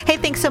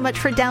so much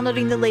for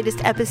downloading the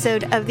latest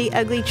episode of The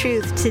Ugly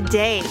Truth.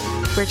 Today,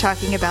 we're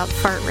talking about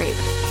fart rape.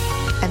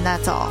 And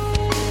that's all.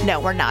 No,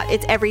 we're not.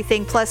 It's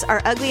everything, plus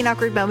our ugly and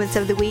awkward moments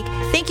of the week.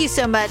 Thank you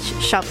so much.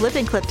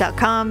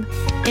 ShopLipandClip.com.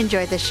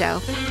 Enjoy the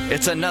show.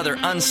 It's another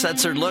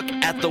uncensored look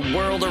at the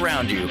world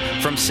around you.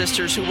 From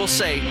sisters who will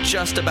say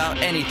just about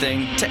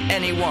anything to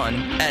anyone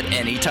at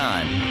any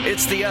time.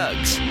 It's the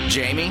Uggs.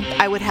 Jamie?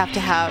 I would have to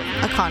have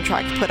a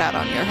contract put out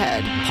on your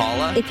head.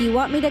 Paula? If you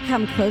want me to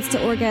come close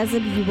to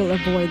orgasm, you will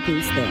avoid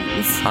these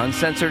things.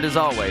 Uncensored as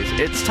always,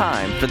 it's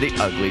time for The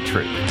Ugly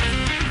Truth.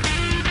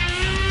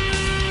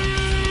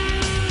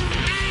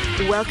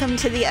 Welcome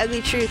to The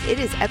Ugly Truth. It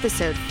is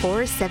episode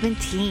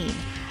 417.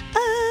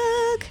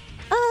 Ugh.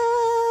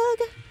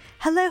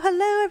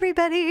 Hello,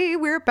 everybody.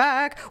 We're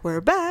back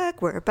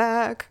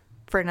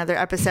for another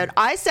episode.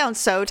 I sound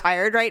so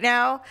tired right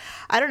now.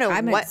 I don't know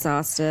I'm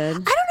exhausted. I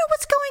don't know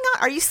what's going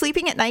on. Are you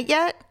sleeping at night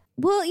yet?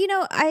 Well,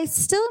 I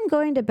still am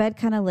going to bed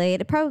kind of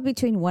late, probably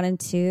between 1 and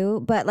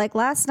 2. But like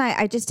last night,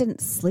 I just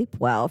didn't sleep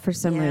well for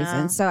some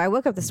reason. So I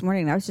woke up this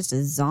morning and I was just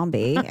a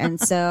zombie. And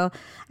so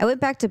I went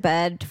back to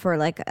bed for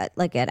like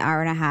an hour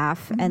and a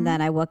half. And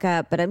then I woke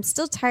up, but I'm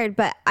still tired.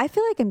 But I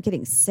feel like I'm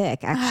getting sick,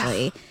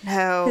 actually.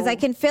 No. Because I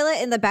can feel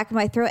it in the back of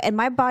my throat. And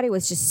my body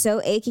was just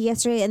so achy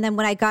yesterday. And then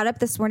when I got up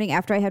this morning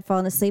after I had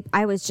fallen asleep,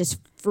 I was just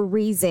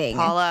freezing.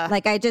 Paula.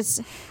 Like I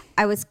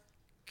was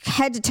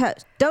head to toe.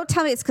 Don't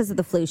tell me it's because of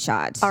the flu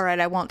shot. All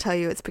right, I won't tell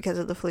you it's because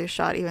of the flu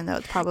shot, even though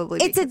it's probably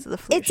because of the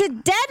flu shot. It's a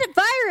dead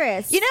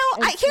virus.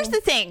 Here's the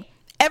thing.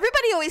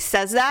 Everybody always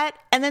says that,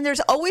 and then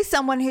there's always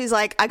someone who's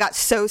like, I got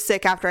so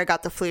sick after I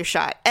got the flu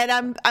shot. And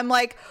I'm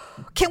like,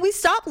 can we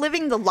stop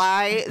living the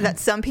lie that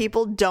some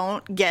people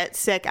don't get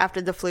sick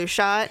after the flu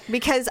shot?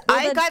 Because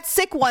I got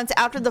sick once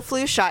after the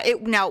flu shot.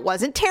 It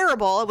wasn't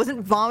terrible. It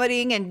wasn't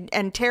vomiting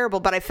and terrible,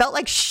 but I felt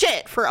like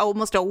shit for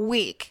almost a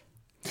week.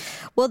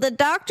 Well, the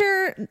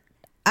doctor,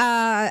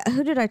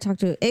 who did I talk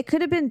to? It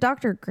could have been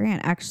Dr.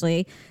 Grant,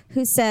 actually,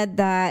 who said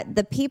that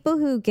the people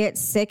who get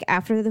sick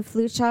after the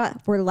flu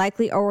shot were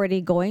likely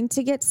already going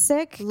to get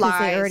sick.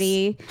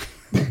 Lies.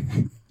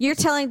 You're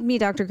telling me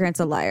Dr. Grant's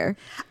a liar.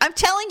 I'm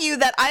telling you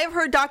that I have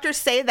heard doctors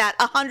say that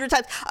 100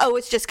 times. Oh,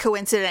 it's just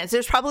coincidence.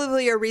 There's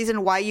probably a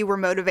reason why you were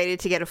motivated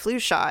to get a flu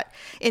shot.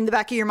 In the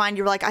back of your mind,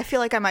 you were like, I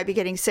feel like I might be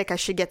getting sick. I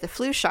should get the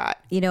flu shot.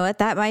 You know what?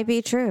 That might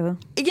be true.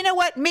 You know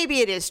what? Maybe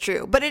it is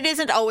true, but it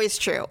isn't always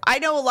true. I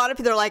know a lot of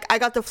people are like, I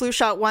got the flu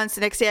shot once.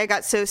 The next day I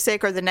got so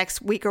sick, or the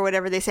next week or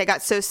whatever, they say I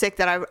got so sick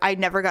that I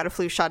never got a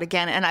flu shot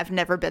again. And I've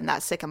never been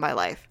that sick in my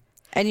life.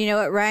 And you know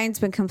what? Ryan's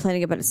been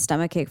complaining about a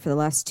stomachache for the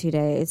last 2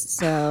 days.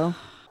 So...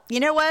 You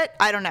know what?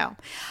 I don't know.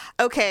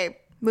 Okay,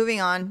 moving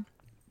on.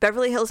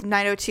 Beverly Hills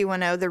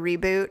 90210, the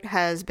reboot,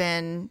 has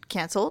been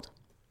canceled.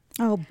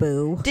 Oh,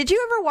 boo. Did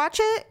you ever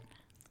watch it?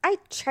 I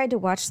tried to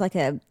watch like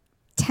a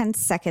 10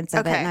 seconds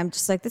of it, and I'm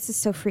just like, this is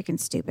so freaking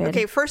stupid.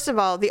 Okay, first of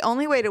all, the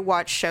only way to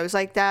watch shows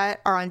like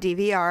that are on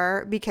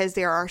DVR because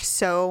there are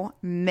so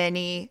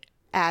many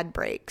ad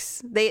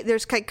breaks.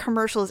 There's like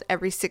commercials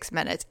every 6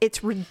 minutes.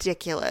 It's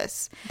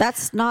ridiculous.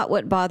 That's not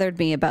what bothered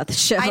me about the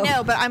show. I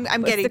know, but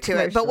I'm getting to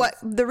it. But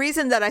the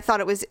reason that I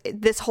thought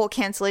this whole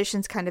cancellation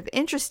is kind of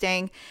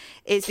interesting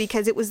is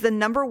because it was the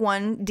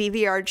 #1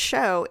 DVR'd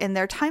show in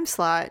their time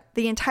slot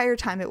the entire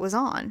time it was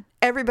on.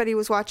 Everybody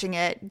was watching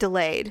it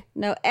delayed.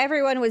 No,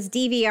 everyone was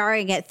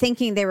DVRing it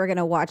thinking they were going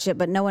to watch it,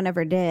 but no one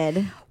ever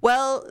did.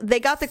 Well, they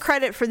got the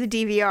credit for the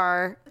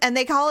DVR, and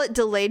they call it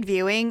delayed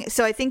viewing,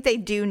 so I think they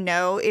do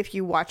know if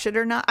you watch it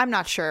or not. I'm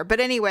not sure.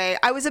 But anyway,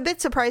 I was a bit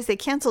surprised they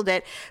canceled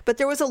it, but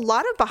there was a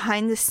lot of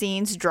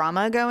behind-the-scenes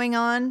drama going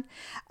on.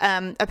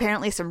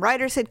 Apparently, some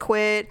writers had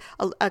quit.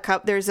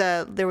 There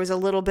was a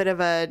little bit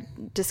of a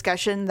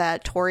discussion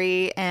that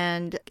Tori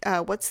and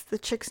what's the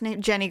chick's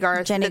name? Jenny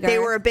Garth. They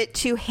were a bit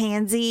too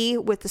handsy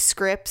with the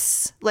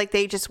scripts. Like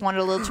they just wanted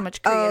a little too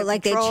much creative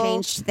control. They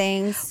changed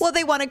things. Well,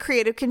 they wanted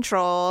creative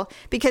control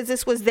because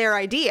this was their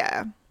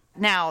idea.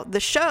 Now, the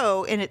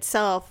show in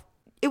itself,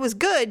 it was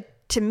good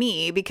to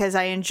me because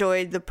I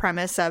enjoyed the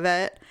premise of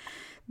it.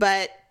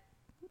 But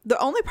the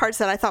only parts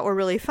that I thought were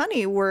really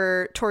funny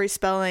were Tori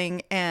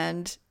Spelling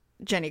and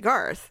Jenny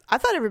Garth. I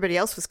thought everybody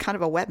else was kind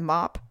of a wet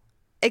mop.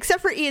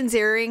 Except for Ian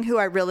Ziering, who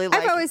I really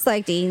like. I've always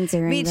liked Ian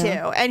Ziering. Me too.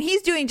 And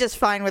he's doing just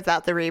fine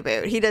without the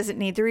reboot. He doesn't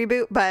need the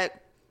reboot, but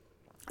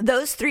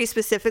those three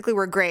specifically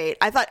were great.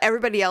 I thought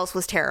everybody else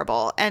was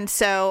terrible. And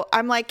so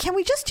I'm like, can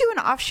we just do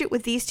an offshoot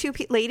with these two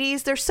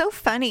ladies? They're so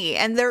funny.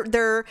 And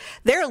their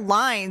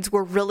lines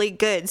were really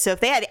good. So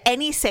if they had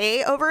any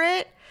say over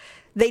it,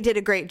 they did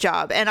a great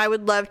job. And I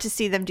would love to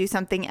see them do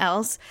something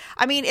else.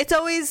 I mean, it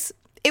was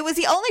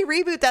the only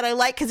reboot that I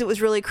liked because it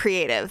was really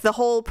creative. The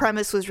whole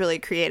premise was really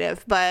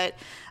creative. But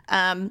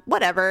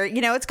whatever,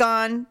 it's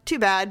gone. Too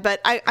bad. But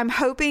I'm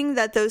hoping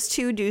that those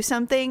two do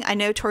something. I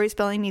know Tori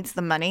Spelling needs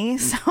the money,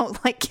 so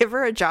give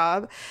her a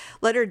job.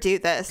 Let her do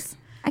this.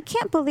 I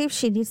can't believe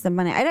she needs the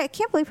money. I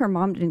can't believe her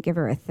mom didn't give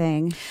her a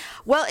thing.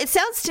 Well, it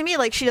sounds to me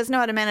like she doesn't know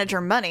how to manage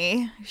her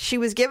money. She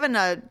was given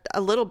a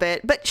little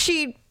bit, but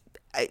she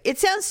it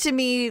sounds to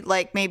me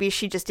like maybe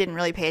she just didn't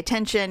really pay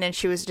attention, and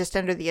she was just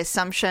under the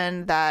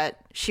assumption that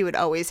she would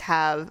always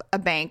have a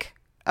bank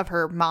of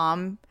her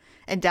mom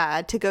and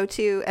dad to go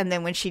to. And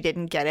then when she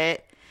didn't get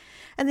it,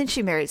 and then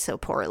she married so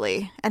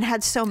poorly and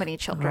had so many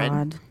children.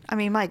 God. I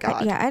mean, my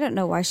God. Yeah, I don't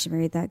know why she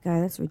married that guy.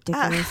 That's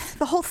ridiculous.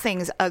 The whole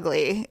thing's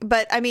ugly.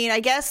 But I mean, I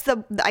guess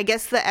the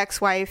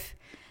ex-wife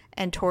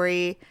and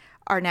Tori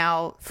are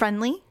now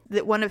friendly.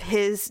 That one of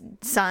his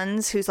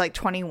sons, who's like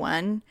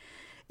 21,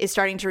 is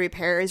starting to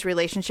repair his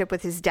relationship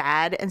with his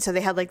dad. And so they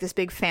had like this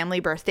big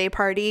family birthday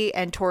party,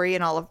 and Tori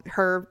and all of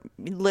her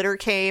litter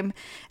came.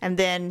 And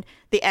then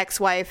the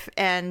ex-wife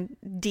and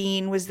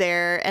Dean was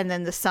there, and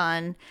then the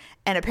son.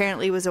 And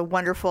apparently it was a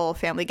wonderful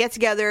family get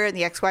together. And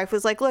the ex-wife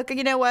was like, look,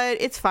 you know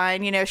what? It's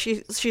fine. You know,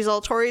 she's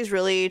all, Tori's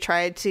really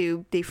tried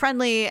to be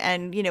friendly,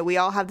 and, you know, we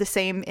all have the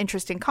same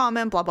interest in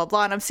common, blah, blah,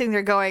 blah. And I'm sitting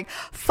there going,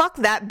 fuck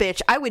that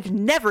bitch. I would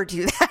never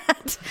do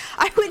that.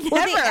 I would never.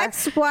 Well, the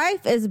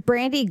ex-wife is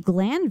Brandy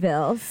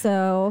Glanville,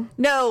 so.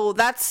 No,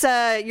 that's,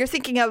 you're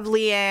thinking of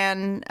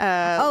Leanne.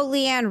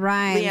 Leanne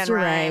Rimes. Leanne You're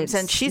Rimes. right.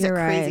 And she's You're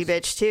a crazy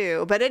right. bitch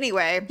too. But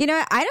anyway. You know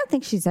what? I don't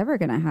think she's ever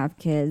going to have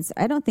kids.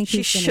 I don't think She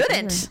he's gonna give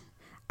shouldn't. her-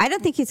 I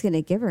don't think he's going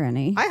to give her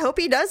any. I hope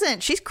he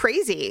doesn't. She's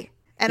crazy.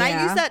 And I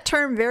Yeah. use that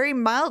term very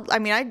mild. I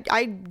mean,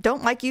 I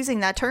don't like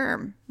using that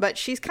term, but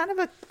she's kind of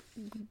a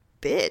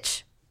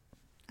bitch.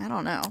 I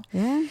don't know.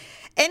 Yeah.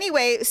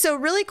 Anyway, so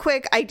really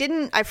quick,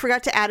 I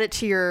forgot to add it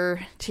to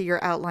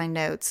your outline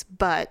notes,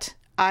 but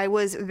I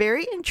was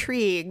very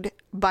intrigued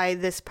by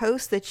this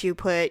post that you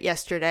put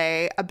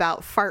yesterday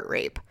about fart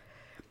rape.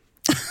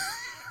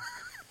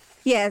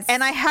 Yes.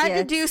 And I had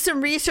to do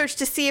some research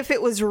to see if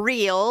it was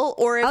real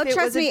or if it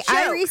trust was a me, joke.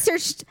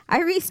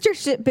 I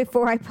researched it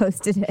before I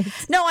posted it.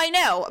 No, I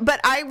know, but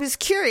I was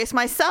curious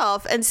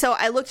myself, and so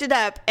I looked it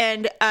up.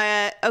 And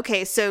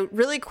okay, so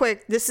really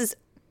quick, this is,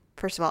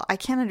 first of all, I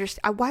can't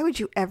understand. Why would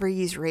you ever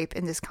use rape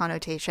in this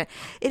connotation?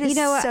 It is You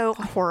know what? so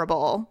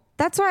horrible.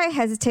 That's why I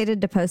hesitated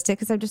to post it,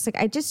 because I'm just like,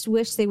 I just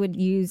wish they would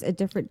use a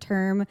different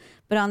term.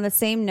 But on the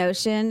same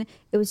notion,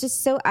 it was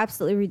just so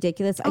absolutely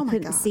ridiculous. I my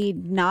couldn't God. see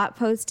not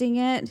posting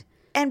it.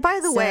 And by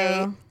the way,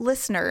 So-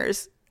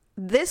 listeners,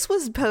 this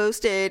was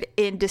posted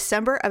in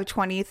December of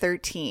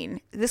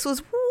 2013. This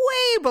was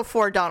way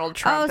before Donald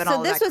Trump and so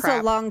all this that was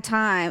crap. a long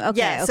time. Okay.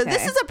 Yeah, so this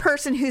okay. is a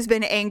person who's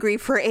been angry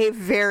for a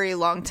very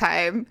long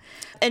time.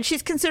 And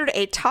she's considered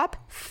a top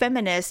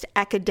feminist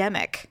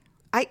academic.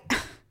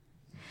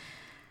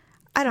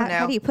 I don't know.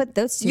 How do you put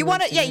those two? You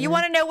want to words you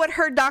want to know what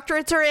her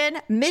doctorates are in?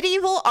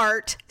 Medieval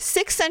art,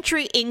 6th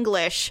century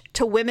English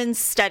to women's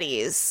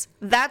studies.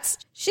 That's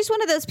She's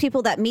one of those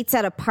people that meets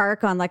at a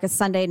park on like a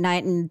Sunday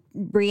night and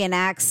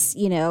reenacts,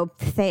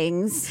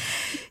 things.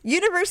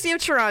 University of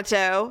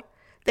Toronto.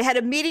 They had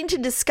a meeting to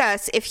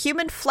discuss if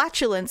human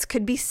flatulence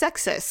could be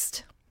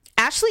sexist.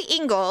 Ashley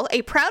Ingle,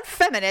 a proud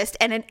feminist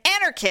and an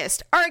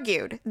anarchist,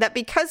 argued that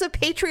because of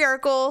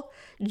patriarchal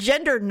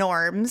gender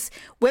norms,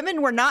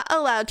 women were not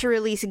allowed to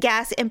release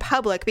gas in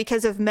public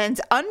because of men's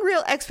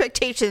unreal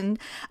expectation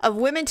of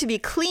women to be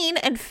clean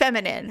and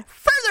feminine.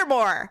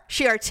 Furthermore,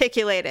 she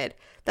articulated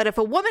that if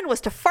a woman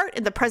was to fart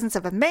in the presence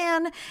of a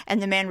man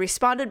and the man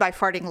responded by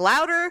farting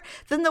louder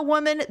than the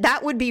woman,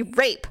 that would be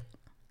rape.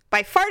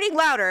 By farting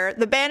louder,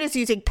 the man is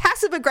using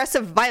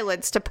passive-aggressive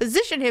violence to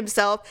position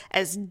himself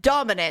as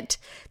dominant.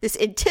 This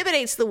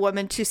intimidates the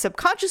woman to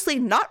subconsciously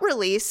not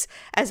release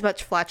as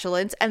much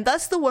flatulence, and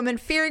thus the woman,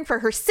 fearing for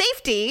her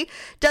safety,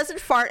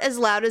 doesn't fart as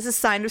loud as a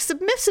sign of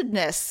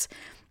submissiveness.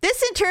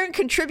 This, in turn,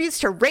 contributes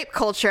to rape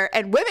culture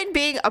and women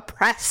being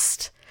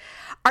oppressed.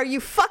 Are you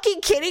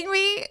fucking kidding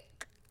me?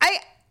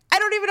 I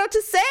don't even know what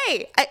to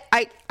say.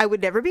 I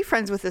would never be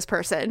friends with this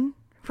person,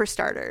 for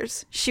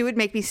starters. She would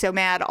make me so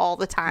mad all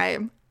the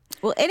time.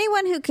 Well,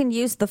 anyone who can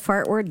use the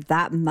fart word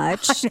that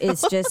much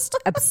is just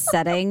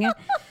upsetting.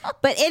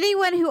 But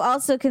anyone who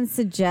also can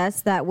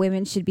suggest that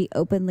women should be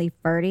openly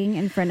farting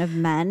in front of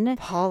men,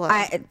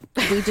 Paula.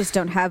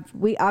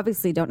 we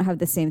obviously don't have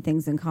the same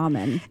things in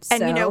common.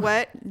 And you know So-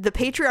 what? The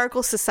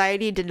patriarchal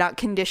society did not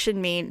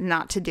condition me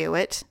not to do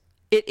it.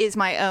 It is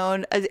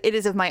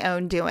of my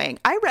own doing.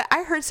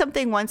 I heard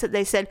something once that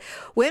they said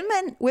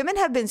women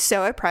have been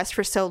so oppressed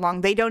for so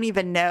long they don't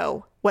even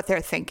know what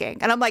they're thinking.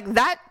 And I'm like,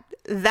 that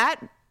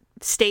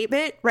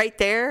statement right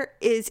there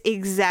is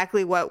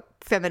exactly what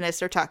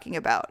feminists are talking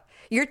about.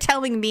 You're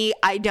telling me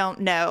I don't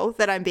know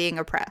that I'm being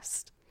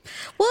oppressed.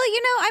 Well,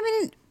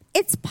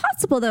 it's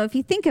possible though if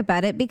you think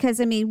about it,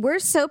 because we're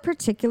so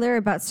particular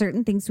about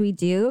certain things we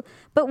do,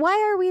 but why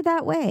are we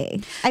that way?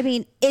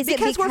 Is it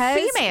because we're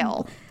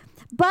female?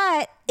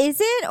 But is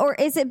it, or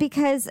is it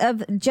because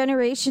of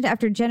generation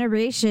after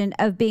generation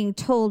of being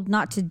told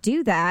not to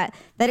do that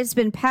it's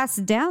been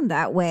passed down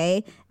that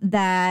way,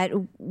 that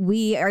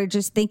we are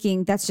just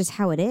thinking that's just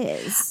how it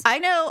is? I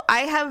know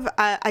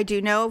I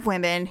do know of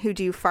women who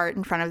do fart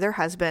in front of their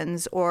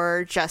husbands,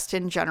 or just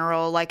in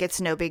general, like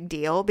it's no big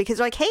deal because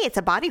they're like, hey, it's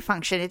a body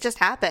function. It just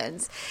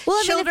happens. Well,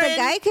 if the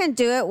guy can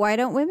do it, why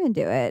don't women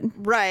do it?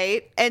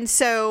 Right. And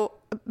so,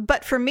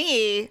 but for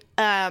me,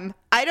 I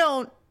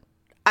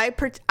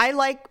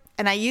like,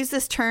 and I use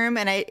this term,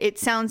 and it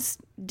sounds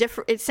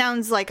different. It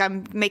sounds like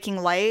I'm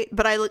making light,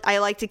 but I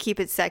like to keep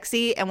it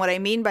sexy. And what I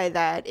mean by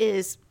that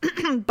is,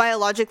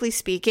 biologically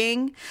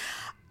speaking,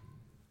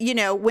 you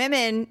know,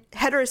 women,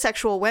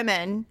 heterosexual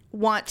women,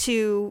 want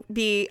to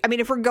be. I mean,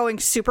 if we're going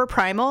super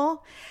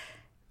primal,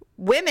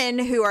 women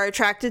who are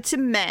attracted to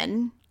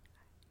men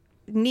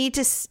need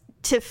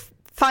to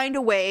find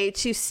a way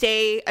to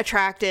stay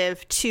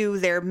attractive to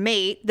their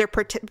mate, their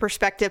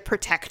prospective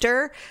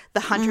protector, the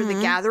hunter, the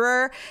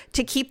gatherer,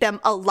 to keep them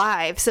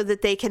alive so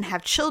that they can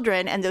have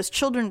children, and those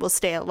children will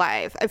stay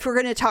alive. If we're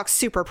going to talk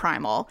super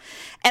primal.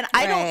 And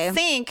I don't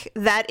think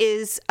that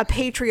is a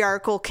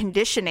patriarchal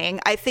conditioning.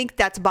 I think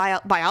that's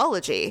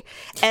biology.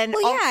 And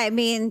well, yeah, I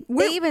mean,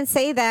 they even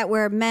say that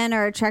where men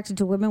are attracted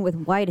to women with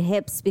wide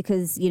hips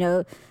because, you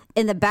know,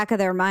 in the back of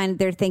their mind,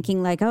 they're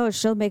thinking like, oh,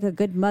 she'll make a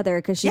good mother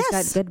because she's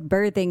got good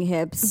birthing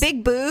hips.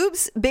 Big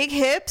boobs, big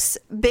hips,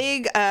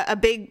 big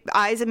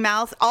eyes and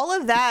mouth. All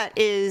of that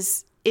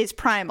is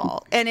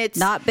primal. And it's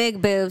not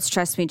big boobs.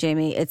 Trust me,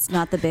 Jamie. It's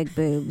not the big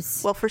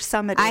boobs. Well, for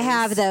some it is. I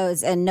have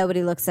those and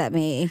nobody looks at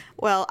me.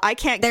 Well, I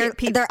can't get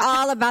people. They're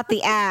all about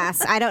the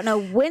ass. I don't know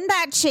when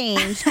that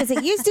changed because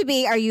it used to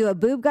be, are you a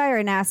boob guy or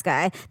an ass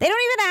guy? They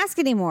don't even ask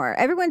anymore.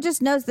 Everyone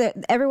just knows that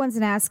everyone's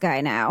an ass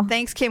guy now.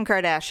 Thanks, Kim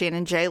Kardashian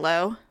and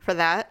J-Lo, for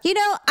that. You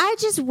know, I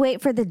just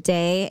wait for the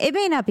day. It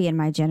may not be in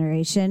my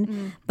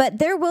generation, but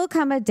there will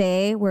come a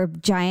day where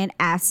giant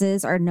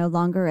asses are no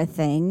longer a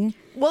thing.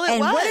 Well, it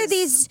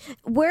was.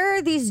 Where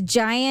are these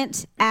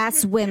giant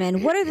ass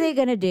women? What are they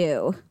going to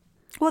do?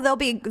 Well, they'll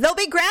be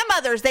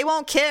grandmothers. They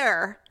won't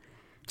care.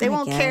 They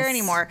won't care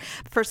anymore.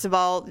 First of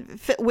all,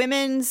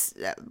 women's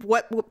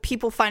what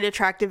people find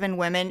attractive in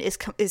women is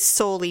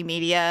solely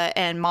media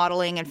and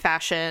modeling and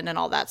fashion and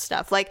all that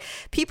stuff. Like,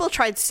 people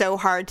tried so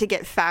hard to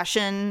get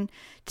fashion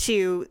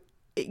to,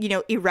 you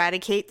know,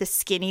 eradicate the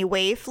skinny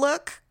waif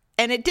look.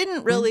 And it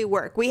didn't really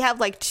work. We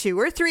have like 2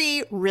 or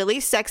 3 really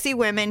sexy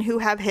women who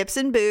have hips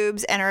and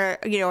boobs and are,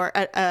 you know,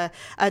 a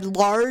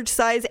large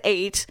size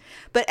 8,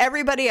 but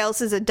everybody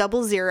else is a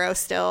 00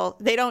 still.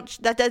 They don't.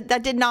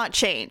 That did not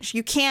change.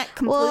 You can't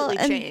completely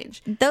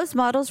change. Those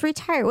models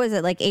retired. Was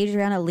it like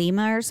Adriana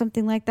Lima or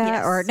something like that?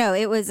 Yes. Or no,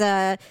 it was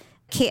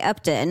Kate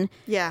Upton,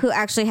 who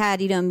actually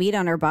had, you know, meat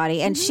on her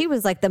body, and she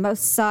was like the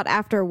most sought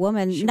after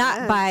woman,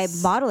 not by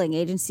modeling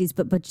agencies,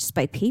 but just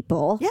by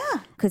people. Yeah,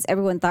 because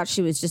everyone thought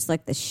she was just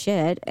like the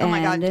shit. Oh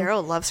my God,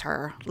 Daryl loves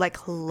her,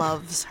 like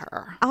loves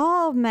her.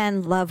 All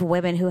men love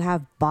women who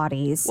have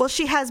bodies. Well,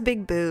 she has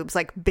big boobs,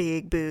 like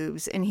big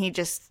boobs, and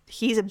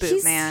he's a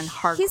boob man,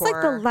 hardcore. He's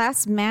like the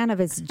last man of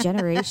his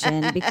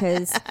generation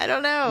because I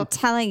don't know. I'm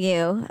telling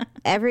you,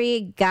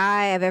 every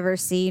guy I've ever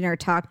seen or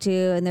talked to,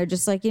 and they're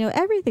just like, you know,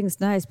 everything's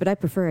nice, but I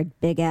prefer a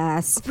big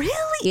ass.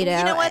 Really? You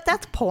know what?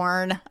 That's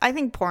porn. I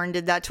think porn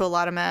did that to a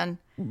lot of men.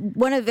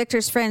 One of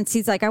Victor's friends,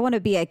 he's like, I want to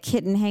be a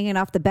kitten hanging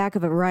off the back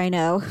of a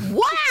rhino.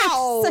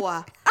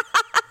 Wow.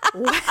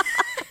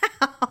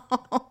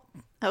 Wow.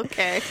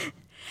 Okay.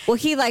 Well,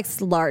 he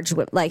likes large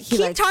women. Like,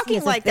 keep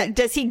talking like that.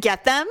 Does he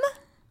get them?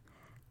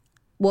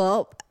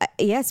 Well,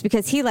 yes,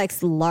 because he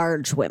likes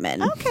large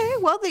women. Okay.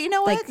 Well, you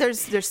know what? Like,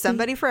 there's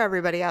somebody for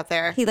everybody out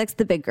there. He likes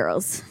the big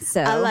girls.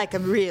 So I like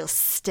them real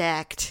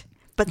stacked.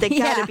 But they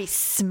gotta be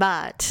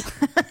smart.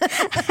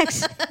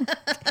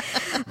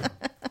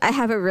 I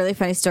have a really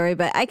funny story,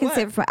 but I can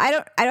save it for.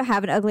 I don't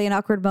have an ugly and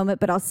awkward moment,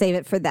 but I'll save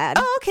it for that.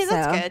 Oh, okay,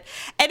 that's good.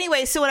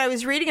 Anyway, so when I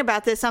was reading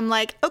about this, I'm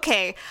like,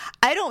 okay,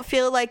 I don't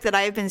feel like that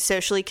I've been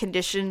socially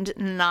conditioned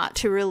not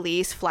to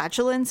release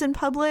flatulence in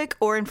public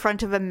or in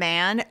front of a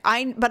man.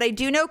 But I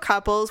do know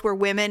couples where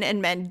women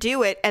and men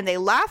do it and they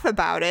laugh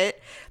about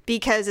it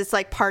because it's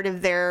like part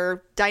of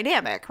their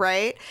dynamic,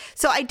 right?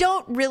 So I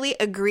don't really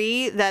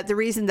agree that the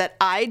reason that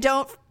I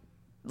don't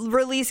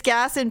release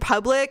gas in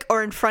public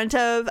or in front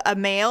of a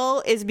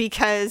male is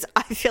because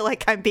I feel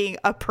like I'm being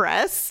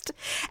oppressed.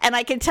 And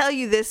I can tell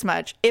you this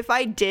much. If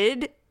I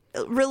did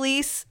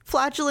release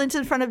flatulence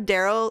in front of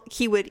Daryl,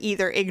 he would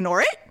either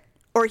ignore it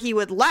or he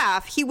would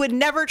laugh. He would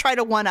never try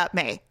to one-up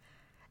me.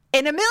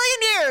 In a million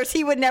years,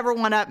 he would never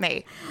one-up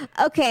me.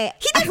 Okay.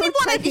 He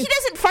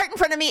doesn't fart in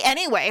front of me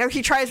anyway, or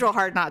he tries real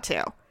hard not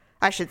to,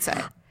 I should say.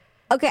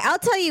 Okay, I'll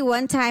tell you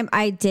one time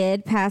I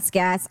did pass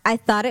gas. I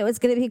thought it was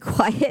going to be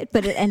quiet,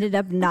 but it ended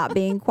up not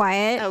being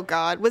quiet. Oh,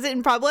 God. Was it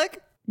in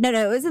public? No,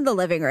 it was in the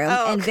living room.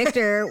 Oh, okay. And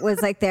Victor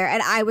was like there,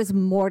 and I was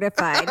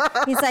mortified.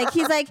 He's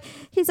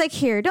like,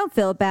 here, don't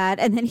feel bad.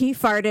 And then he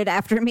farted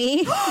after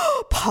me.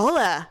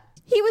 Paula.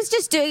 He was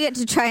just doing it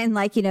to try and,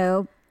 like, you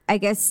know, I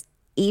guess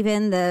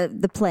even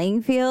the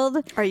playing field.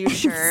 Are you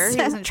sure he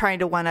wasn't trying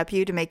to one up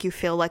you to make you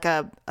feel like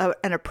an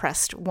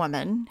oppressed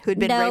woman who'd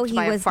been raped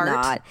by a fart? No, he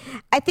was not.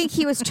 I think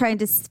he was trying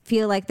to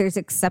feel like there's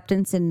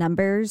acceptance in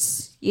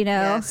numbers, you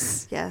know?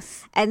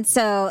 Yes. And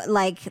so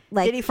like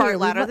did he fart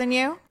louder than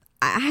you?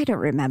 I don't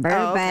remember,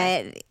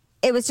 okay. But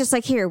it was just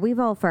like, here, we've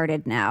all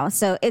farted now.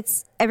 So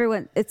it's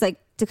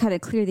like to kind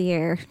of clear the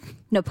air.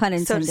 No pun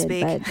intended. So to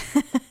speak.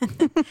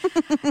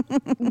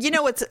 But you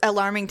know what's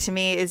alarming to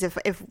me is if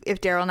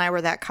Daryl and I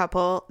were that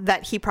couple,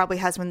 that he probably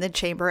has one in the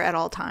chamber at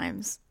all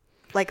times.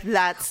 Like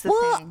that's the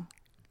thing.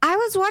 I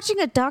was watching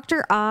a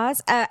Dr.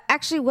 Oz. I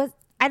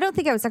don't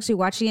think I was actually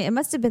watching it. It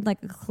must have been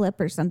like a clip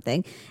or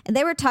something. And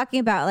they were talking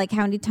about like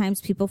how many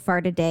times people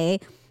fart a day.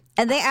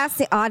 And they asked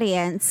the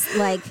audience,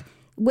 like,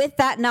 with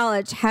that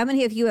knowledge, how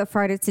many of you have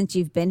farted since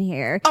you've been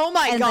here? Oh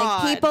my God.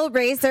 Like people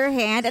raise their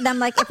hand. And I'm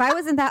like, if I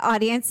was in that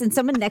audience and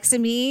someone next to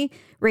me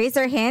raised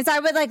their hands, I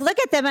would like look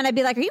at them and I'd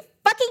be like, are you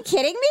fucking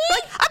kidding me?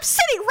 Like, I'm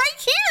sitting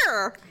right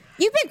here.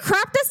 You've been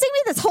crop dusting me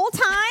this whole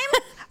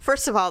time?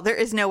 First of all, there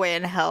is no way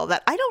in hell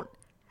that I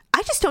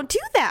just don't do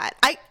that.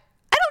 I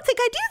don't think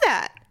I do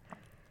that.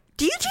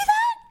 Do you do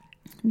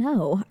that?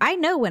 No, I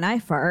know when I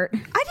fart. I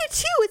do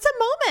too. It's a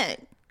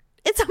moment.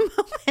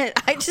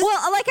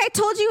 Well, like I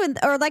told you,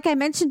 or like I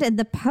mentioned in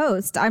the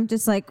post, I'm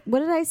just like, what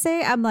did I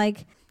say? I'm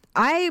like,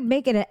 I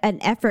make it an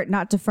effort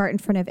not to fart in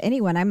front of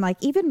anyone. I'm like,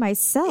 even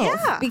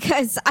myself,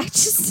 because I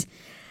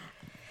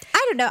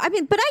don't know. I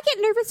mean, but I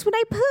get nervous when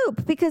I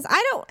poop because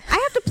I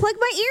have to plug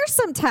my ears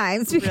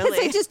sometimes because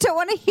I just don't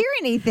want to hear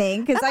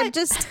anything because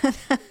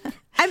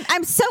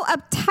I'm so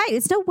uptight.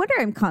 It's no wonder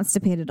I'm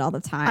constipated all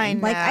the time. I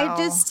know. Like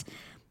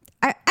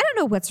I don't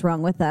know what's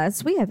wrong with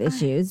us. We have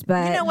issues,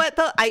 but you know what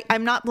though?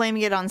 I'm not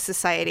blaming it on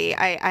society.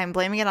 I'm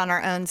blaming it on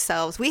our own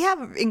selves. We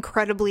have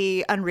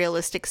incredibly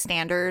unrealistic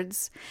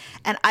standards,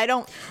 and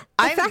that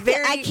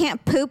I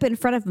can't poop in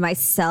front of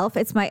myself.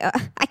 It's my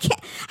I can't.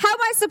 How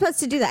am I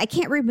supposed to do that? I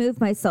can't remove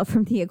myself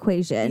from the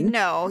equation.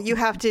 No, you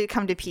have to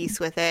come to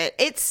peace with it.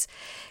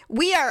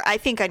 We are, I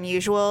think,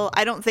 unusual.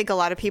 I don't think a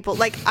lot of people,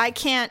 like, I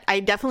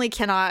definitely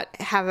cannot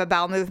have a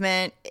bowel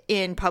movement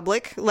in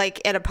public,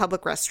 like at a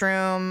public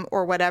restroom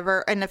or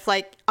whatever. And if,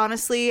 like,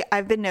 honestly,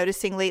 I've been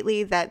noticing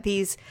lately that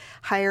these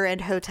higher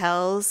end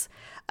hotels,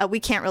 we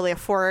can't really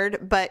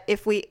afford. But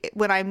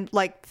when I'm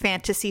like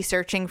fantasy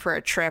searching for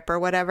a trip or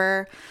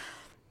whatever,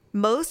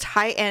 most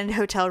high end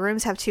hotel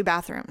rooms have 2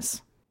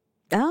 bathrooms.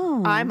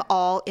 Oh. I'm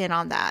all in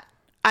on that.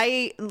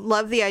 I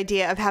love the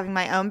idea of having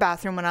my own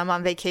bathroom when I'm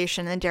on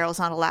vacation and Daryl's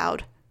not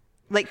allowed.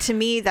 Like, to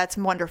me, that's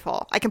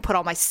wonderful. I can put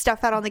all my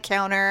stuff out on the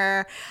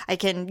counter. I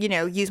can,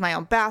 use my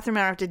own bathroom.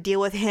 I don't have to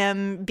deal with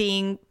him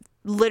being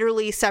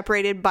literally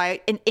separated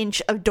by an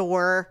inch of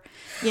door,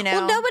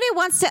 Well, nobody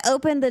wants to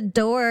open the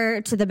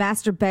door to the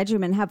master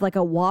bedroom and have like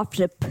a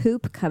waft of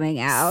poop coming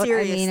out.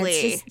 Seriously. I mean,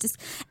 it's just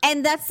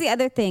and that's the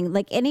other thing.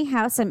 Like any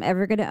house I'm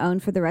ever going to own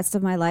for the rest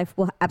of my life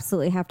will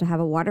absolutely have to have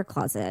a water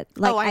closet.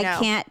 Like I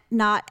can't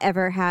not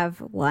ever have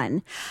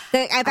one.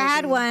 I've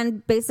had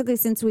one basically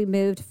since we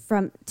moved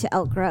to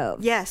Elk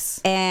Grove.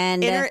 Yes.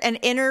 And an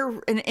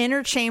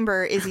inner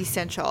chamber is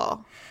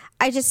essential.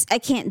 I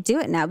can't do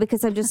it now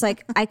because I'm just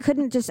like, I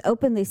couldn't just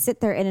openly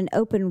sit there in an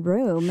open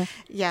room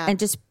and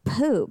just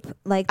poop.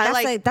 Like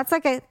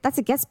that's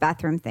a guest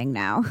bathroom thing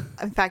now.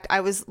 In fact,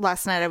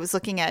 last night I was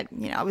looking at,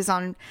 I was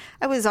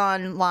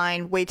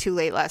online way too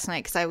late last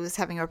night because I was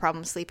having a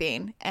problem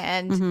sleeping.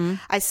 And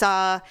I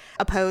saw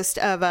a post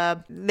of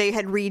they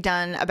had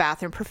redone a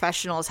bathroom.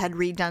 Professionals had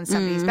redone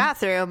somebody's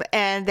bathroom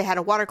and they had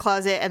a water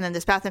closet and then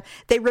this bathroom.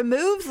 They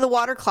removed the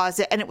water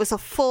closet and it was a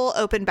full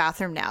open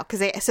bathroom now because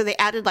they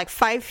added like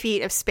 5 feet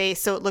of space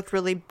so it looked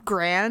really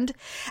grand.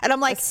 And I'm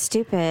like, that's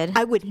stupid.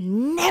 I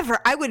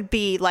would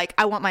be like,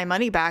 I want my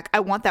money back. I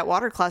want that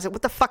water closet.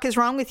 What the fuck is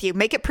wrong with you?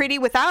 Make it pretty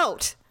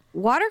without.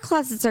 Water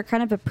closets are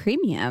kind of a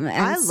premium.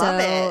 And I love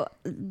it.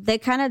 They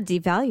kind of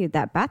devalued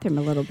that bathroom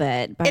a little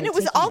bit. And it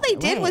was all they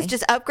did was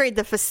just upgrade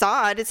the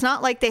facade. It's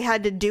not like they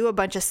had to do a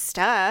bunch of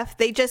stuff.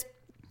 They just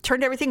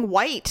turned everything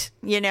white,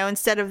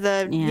 instead of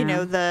the,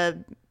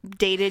 the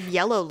dated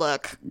yellow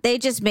look. They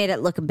just made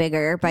it look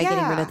bigger by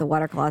getting rid of the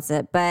water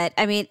closet. But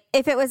I mean,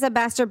 if it was a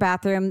master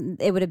bathroom,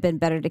 it would have been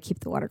better to keep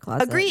the water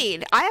closet.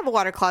 Agreed. I have a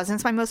water closet.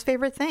 It's my most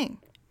favorite thing.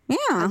 Yeah.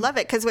 I love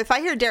it. Because if I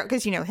hear Derek,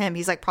 because him,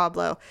 he's like,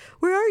 Pablo,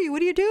 where are you?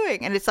 What are you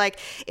doing? And it's like,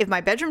 if my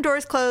bedroom door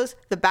is closed,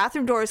 the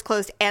bathroom door is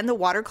closed, and the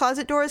water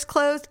closet door is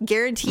closed,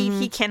 guaranteed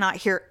he cannot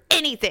hear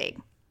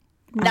anything.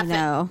 Nothing. I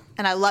know.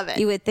 And I love it.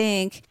 You would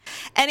think.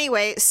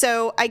 Anyway,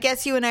 so I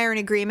guess you and I are in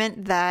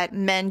agreement that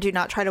men do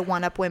not try to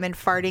one-up women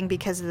farting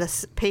because of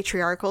this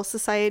patriarchal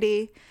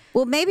society.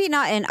 Well, maybe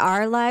not in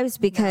our lives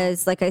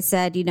because, like I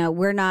said,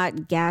 we're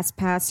not gas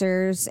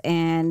passers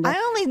and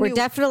we're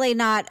definitely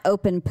not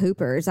open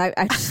poopers.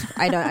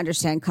 I don't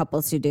understand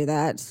couples who do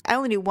that. I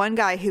only knew one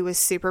guy who was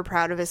super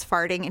proud of his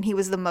farting, and he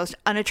was the most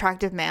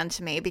unattractive man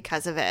to me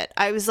because of it.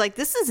 I was like,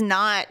 this is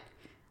not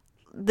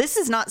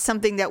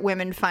something that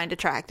women find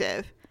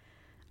attractive.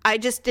 I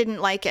just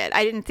didn't like it.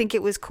 I didn't think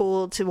it was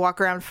cool to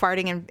walk around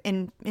farting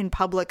in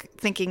public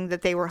thinking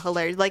that they were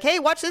hilarious. Like, hey,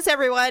 watch this,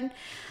 everyone.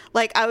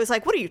 Like, I was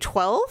like, what are you,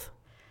 12?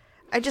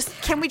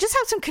 Can we just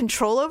have some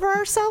control over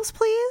ourselves,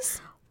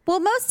 please? Well,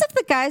 most of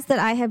the guys that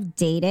I have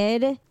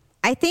dated,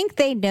 I think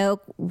they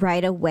know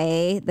right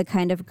away the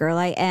kind of girl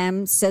I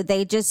am. So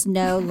they just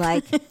know,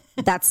 like,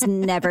 that's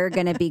never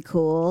going to be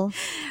cool.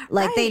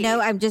 Like, they know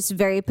I'm just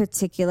very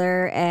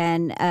particular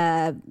and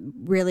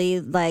really,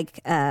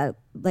 like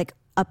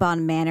up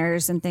on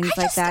manners and things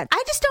like that.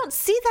 I just don't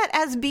see that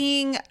as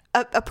being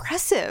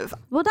oppressive.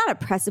 Well, not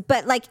oppressive,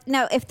 but like,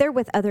 no, if they're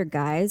with other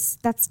guys,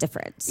 that's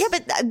different. Yeah,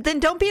 but then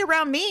don't be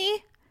around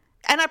me.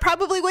 And I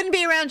probably wouldn't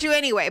be around you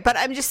anyway. But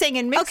I'm just saying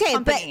in mixed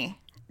company.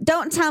 But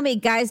don't tell me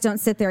guys don't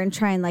sit there and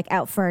try and like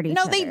out fart each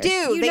other. No, they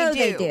do.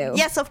 They do.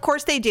 Yes, of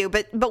course they do.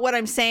 But what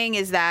I'm saying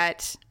is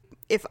that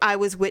if I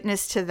was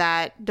witness to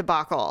that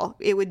debacle,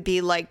 it would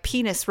be like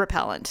penis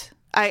repellent.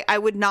 I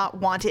would not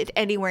want it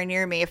anywhere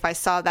near me if I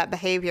saw that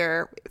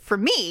behavior. For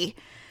me,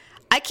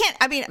 I can't.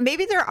 I mean,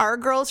 maybe there are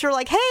girls who are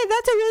like, hey,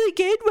 that's a really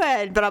good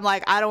one. But I'm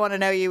like, I don't want to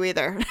know you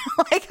either.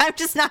 Like, I'm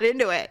just not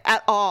into it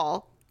at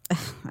all.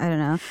 I don't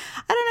know,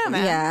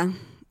 man.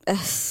 Yeah.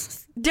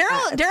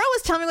 Daryl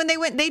was telling me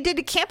when they did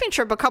a camping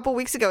trip a couple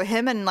weeks ago,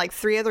 him and like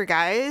 3 other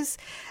guys,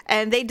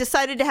 and they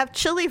decided to have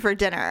chili for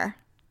dinner.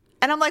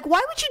 And I'm like,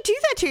 why would you do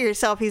that to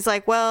yourself? He's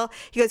like, well,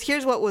 he goes,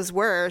 here's what was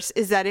worse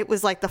is that it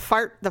was like the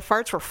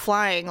farts were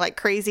flying like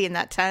crazy in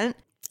that tent.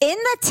 In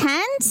the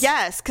tent?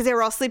 Yes, because they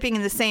were all sleeping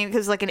in the same, because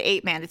it's like an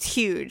 8-man. It's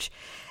huge.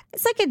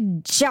 It's like a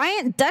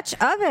giant Dutch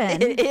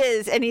oven. It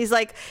is. And he's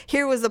like,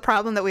 here was the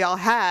problem that we all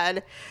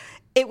had.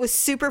 It was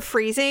super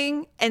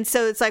freezing, and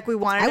so it's like we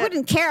wanted. I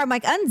wouldn't care. I'm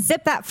like,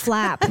 unzip that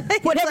flap,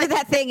 whatever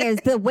that thing is,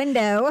 the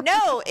window.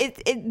 No, it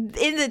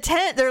in the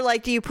tent. They're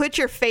like, do you put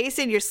your face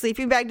in your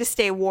sleeping bag to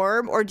stay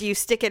warm, or do you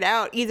stick it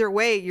out? Either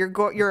way, you're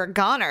a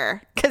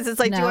goner, because it's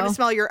like, do you want to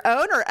smell your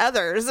own or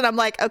others? And I'm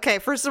like, okay,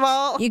 first of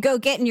all, you go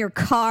get in your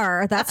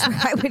car. That's where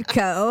I would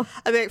go.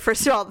 I mean,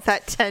 first of all,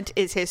 that tent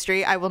is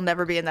history. I will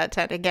never be in that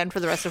tent again for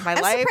the rest of my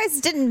life. I'm surprised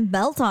it didn't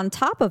melt on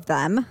top of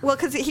them. Well,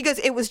 because he goes,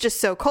 it was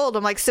just so cold.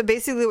 I'm like, so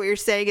basically, what you're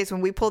saying is when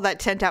we pull that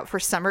tent out for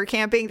summer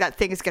camping, that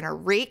thing is gonna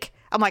reek.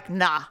 I'm like,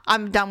 nah,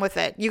 I'm done with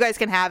it. You guys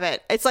can have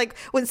it. It's like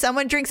when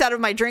someone drinks out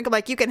of my drink, I'm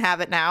like, you can have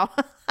it now.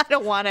 I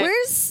don't want it.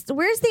 Where's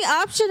the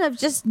option of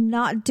just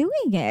not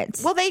doing it?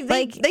 Well, they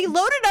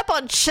loaded up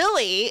on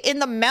chili in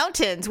the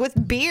mountains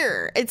with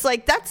beer. It's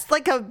like that's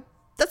like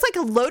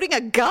loading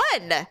a gun,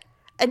 an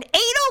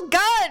anal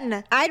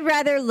gun. I'd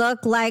rather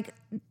look like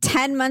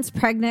 10 months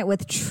pregnant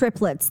with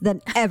triplets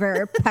than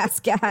ever pass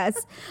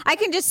gas. I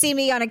can just see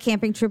me on a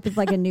camping trip with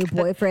like a new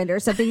boyfriend or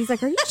something. He's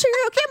like, are you sure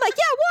you're okay? I'm like,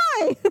 yeah,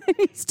 why?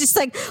 He's just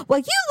like, well,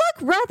 you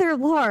look rather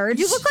large.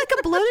 You look like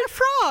a bloated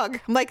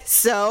frog. I'm like,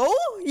 so?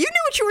 You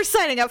knew what you were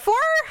signing up for?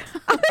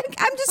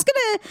 I'm just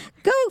going to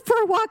go for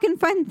a walk and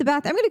find the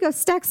bathroom. I'm going to go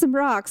stack some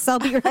rocks. I'll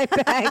be right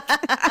back.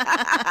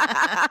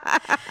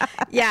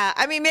 Yeah,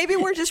 I mean, maybe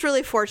we're just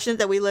really fortunate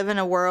that we live in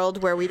a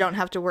world where we don't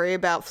have to worry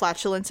about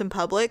flatulence in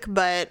public,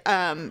 but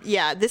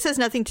yeah, this has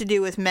nothing to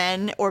do with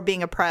men or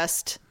being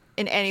oppressed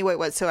in any way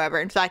whatsoever.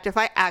 In fact, if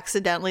I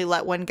accidentally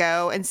let one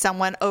go and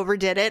someone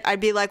overdid it, I'd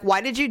be like,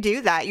 why did you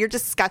do that? You're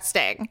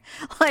disgusting.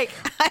 Like,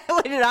 I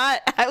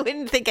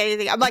wouldn't think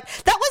anything. I'm like,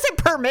 that wasn't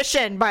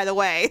permission, by the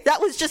way.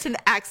 That was just an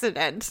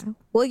accident.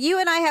 Well, you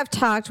and I have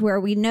talked where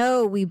we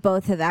know we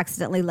both have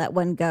accidentally let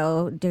one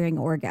go during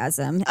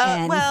orgasm.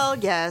 Well,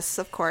 yes,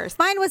 of course.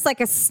 Mine was like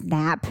a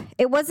snap.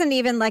 It wasn't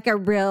even like a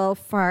real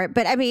fart,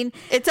 but I mean,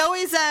 it's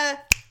always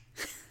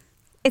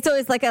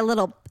like a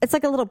little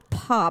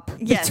pop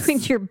between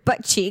your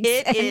butt cheeks.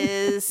 It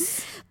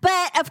is.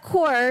 But of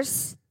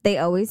course, they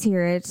always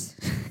hear it.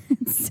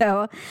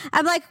 So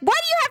I'm like, why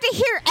do you have to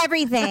hear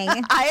everything?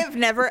 I have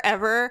never,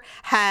 ever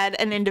had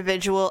an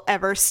individual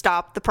ever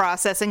stop the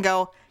process and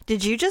go,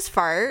 did you just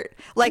fart?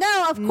 Like,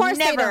 no, of course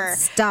never. They don't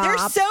stop. They're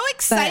so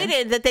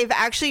excited that they've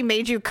actually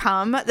made you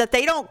come that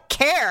they don't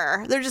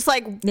care. They're just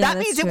like, that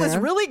means it was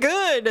really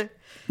good.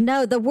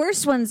 No, the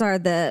worst ones are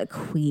the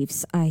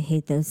queefs. I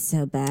hate those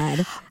so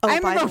bad. Oh, I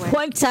remember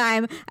one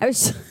time I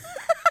was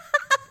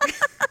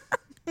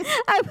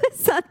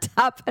on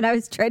top and I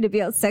was trying to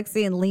be all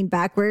sexy and lean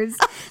backwards.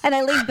 And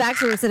I leaned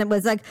backwards and it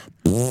was like...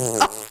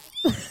 And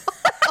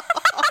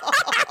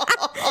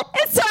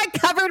so I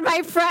covered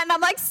my front and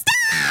I'm like, stop!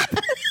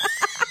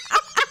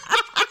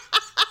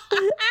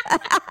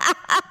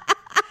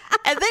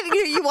 And then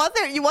you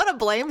want to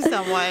blame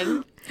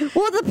someone.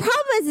 Well, the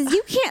problem is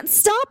you can't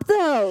stop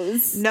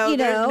those.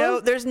 No,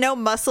 there's no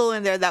muscle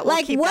in there that will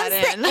keep that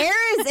in. Once the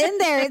air is in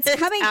there, it's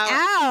coming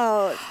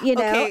out. You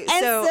know. Okay,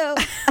 and so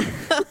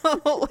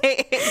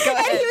wait, go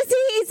ahead. And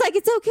he's like,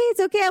 it's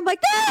okay. I'm like,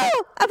 no.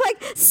 I'm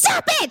like,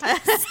 stop it. And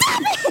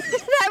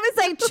I was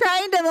like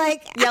trying to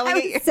like, I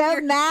was so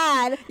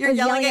mad. You're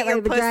yelling at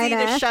your pussy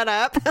vagina. to shut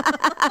up.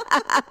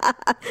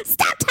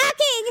 Stop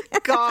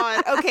talking.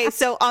 God. Okay,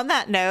 so on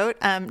that note,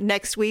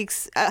 next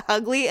week's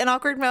Ugly and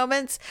Awkward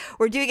Moments,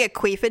 we're doing a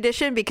queef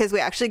edition because we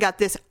actually got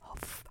this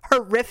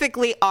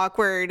horrifically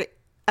awkward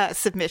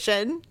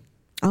submission.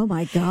 Oh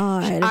my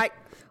God.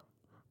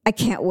 I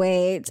can't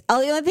wait. The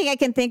only thing I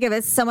can think of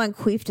is someone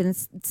queefed in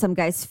some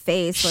guy's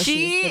face.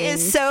 She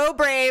is so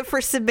brave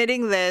for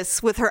submitting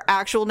this with her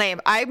actual name.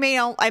 I may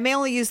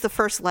only use the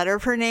first letter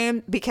of her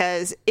name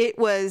because it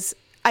was,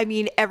 I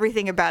mean,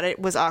 everything about it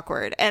was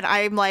awkward. And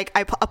I'm like,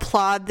 I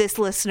applaud this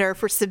listener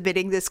for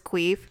submitting this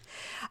queef.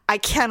 I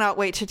cannot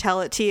wait to tell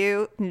it to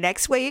you.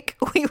 Next week,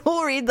 we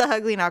will read the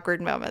Ugly and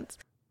Awkward Moments.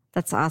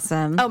 That's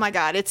awesome. Oh my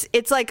God.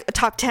 It's like a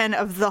top 10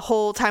 of the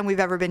whole time we've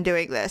ever been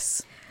doing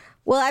this.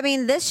 Well, I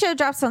mean, this show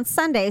drops on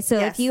Sunday, so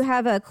Yes. if you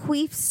have a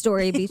queef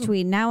story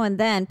between now and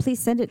then, please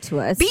send it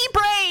to us. Be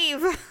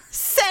brave.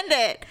 Send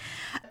it.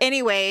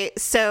 Anyway,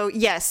 so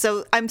yes,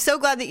 so I'm so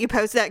glad that you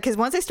posted that, because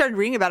once I started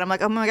reading about it, I'm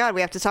like, oh my God,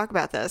 we have to talk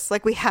about this.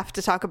 Like, we have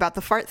to talk about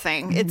the fart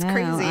thing. It's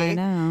crazy. I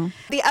know.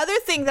 The other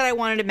thing that I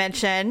wanted to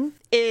mention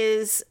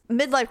is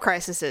midlife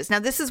crises. Now,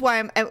 this is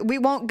why we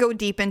won't go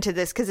deep into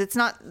this, because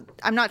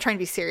I'm not trying to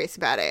be serious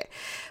about it.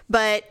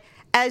 But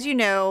as you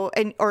know,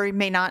 or you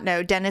may not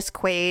know, Dennis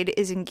Quaid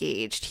is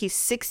engaged. He's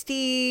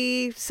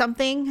 60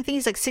 something. I think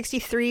he's like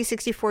 63,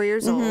 64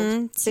 years old.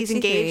 He's 63.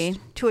 engaged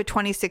to a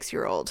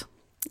 26-year-old.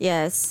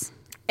 Yes.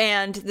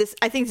 And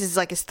I think this is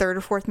like his third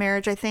or fourth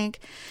marriage, I think.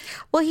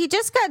 Well, he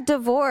just got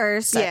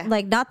divorced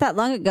like not that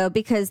long ago,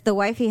 because the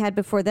wife he had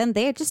before then,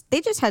 they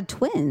just had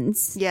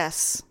twins.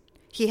 Yes.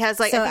 He has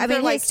like, So, I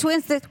think his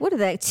twins, what are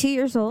they, like 2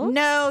 years old?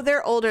 no,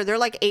 they're older. They're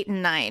like 8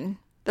 and 9.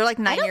 They're like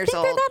 9 I don't years think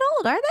old. they're that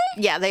old, are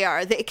they? Yeah, they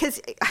are.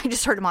 Because I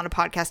just heard him on a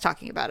podcast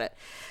talking about it.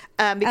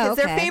 Because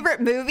their favorite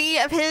movie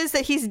of his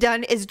that he's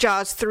done is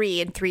Jaws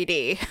 3 in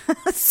 3D.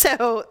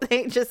 So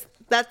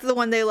that's the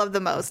one they love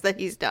the most that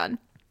he's done.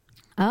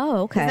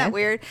 Oh, okay. Isn't that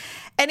weird?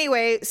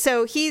 Anyway,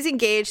 so he's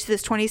engaged to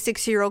this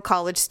 26-year-old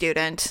college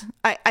student.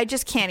 I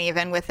just can't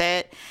even with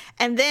it.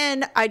 And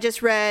then I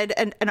just read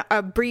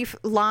a brief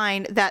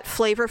line that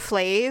Flavor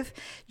Flav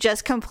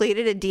just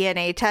completed a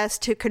DNA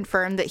test to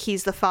confirm that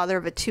he's the father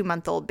of a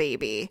 2-month-old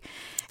baby.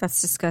 That's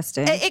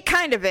disgusting. It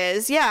kind of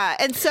is, yeah.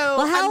 And so,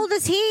 well, how old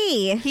is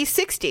he? He's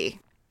 60.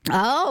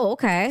 Oh,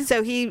 okay.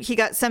 So he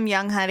got some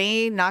young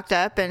honey knocked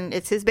up, and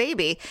it's his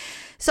baby.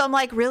 So I'm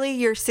like, really?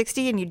 You're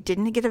 60 and you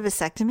didn't get a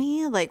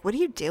vasectomy? Like, what are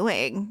you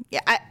doing?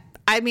 Yeah,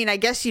 I mean, I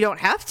guess you don't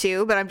have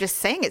to, but I'm just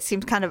saying it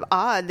seems kind of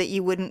odd that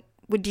you wouldn't.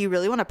 Do you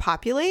really want to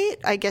populate?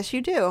 I guess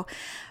you do.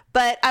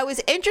 But I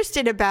was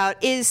interested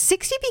about, is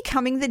 60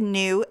 becoming the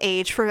new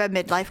age for a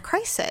midlife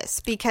crisis?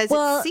 Because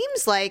it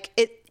seems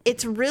like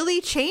it's really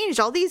changed.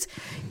 All these,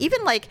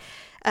 even like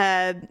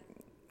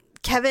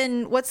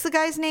Kevin, what's the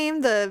guy's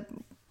name?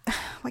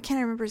 Why can't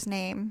I remember his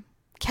name?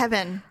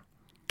 Kevin.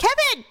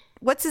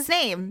 What's his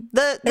name?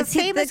 The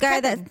famous the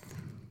guy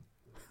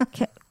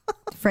Kevin.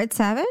 Fred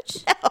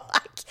Savage?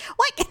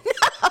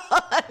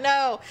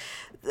 No.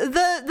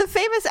 The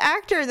famous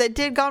actor that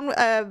did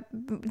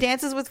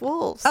Dances with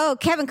Wolves. Oh,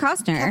 Kevin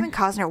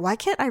Costner. Why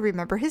can't I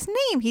remember his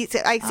name?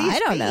 I see his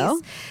face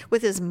know.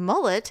 with his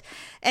mullet.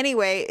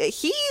 Anyway,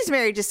 he's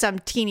married to some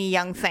teeny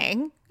young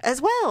thing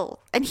as well,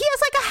 and he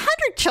has like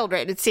 100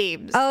 children. It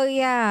seems. Oh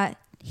yeah,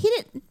 he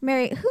didn't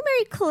marry. Who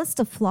married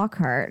Callista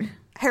Flockhart?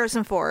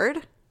 Harrison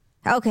Ford.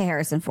 Okay,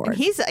 Harrison Ford. And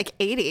he's like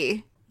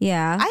 80.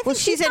 Yeah. I think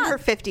she's in her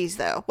 50s,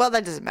 though. Well,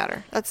 that doesn't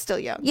matter. That's still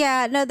young.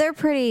 Yeah, no, they're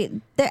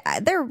pretty.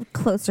 They're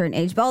closer in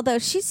age, but although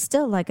she's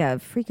still like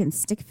a freaking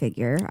stick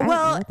figure. I don't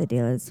know what the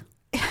deal is.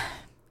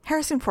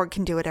 Harrison Ford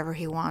can do whatever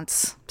he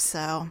wants,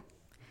 so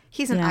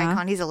he's an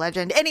icon. He's a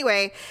legend.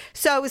 Anyway,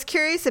 so I was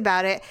curious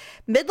about it.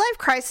 Midlife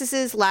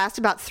crises last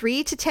about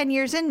 3 to 10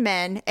 years in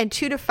men and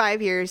 2 to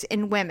 5 years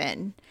in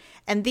women.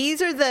 And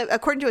these are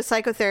according to a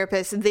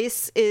psychotherapist,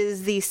 this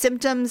is the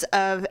symptoms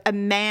of a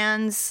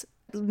man's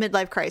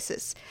midlife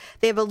crisis.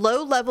 They have a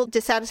low level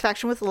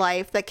dissatisfaction with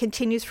life that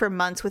continues for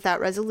months without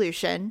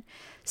resolution,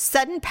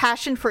 sudden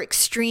passion for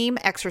extreme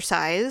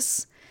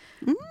exercise,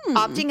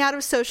 opting out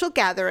of social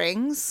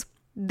gatherings,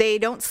 they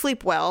don't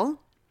sleep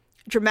well,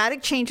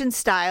 dramatic change in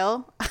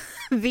style,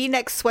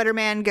 V-neck sweater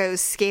man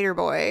goes skater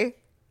boy.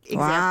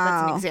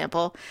 That's an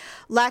example.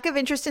 Lack of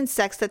interest in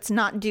sex that's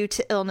not due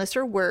to illness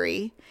or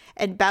worry,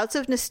 and bouts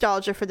of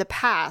nostalgia for the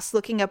past,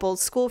 looking up old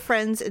school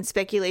friends and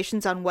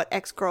speculations on what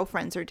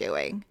ex-girlfriends are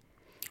doing.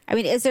 I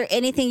mean, is there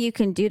anything you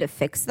can do to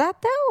fix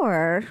that though,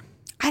 or?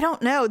 I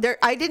don't know.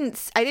 I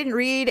didn't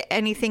read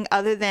anything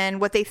other than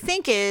what they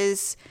think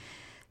is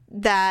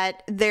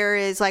that there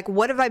is like,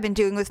 what have I been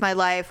doing with my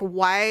life?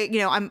 Why,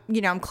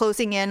 I'm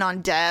closing in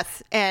on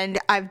death, and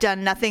I've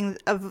done nothing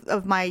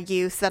of my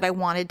youth that I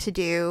wanted to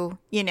do,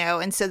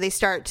 and so they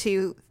start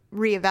to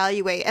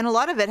reevaluate. And a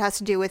lot of it has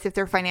to do with if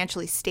they're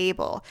financially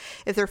stable.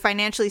 If they're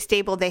financially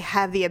stable, they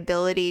have the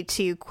ability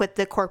to quit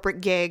the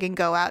corporate gig and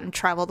go out and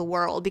travel the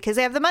world because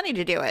they have the money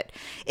to do it.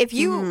 If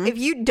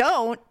you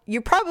don't,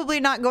 you're probably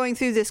not going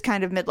through this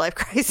kind of midlife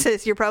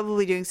crisis. You're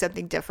probably doing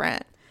something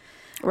different.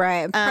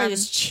 Right. Probably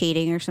just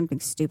cheating or something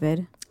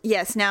stupid.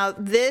 Yes. Now,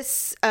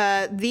 these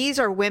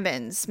are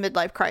women's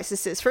midlife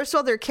crises. First of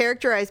all, they're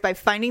characterized by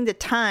finding the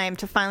time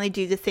to finally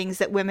do the things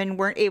that women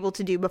weren't able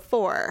to do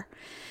before.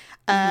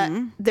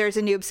 There's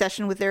a new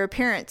obsession with their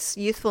appearance,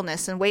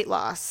 youthfulness, and weight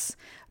loss.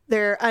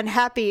 They're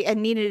unhappy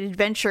and need an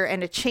adventure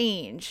and a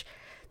change.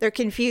 They're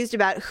confused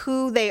about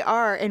who they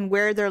are and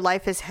where their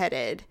life is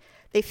headed.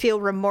 They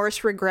feel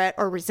remorse, regret,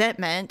 or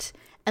resentment.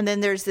 And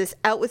then there's this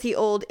out with the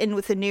old, in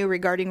with the new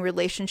regarding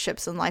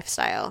relationships and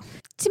lifestyle.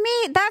 To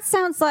me, that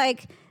sounds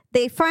like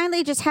they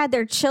finally just had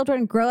their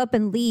children grow up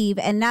and leave,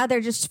 and now they're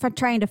just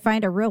trying to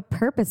find a real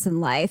purpose in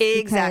life.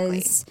 Exactly.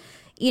 Because,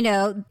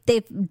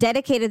 they've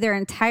dedicated their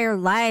entire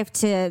life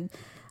to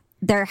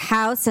their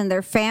house and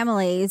their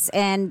families.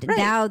 And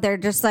now they're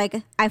just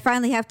like, I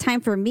finally have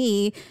time for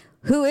me.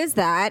 Who is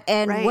that?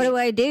 And what do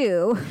I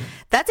do?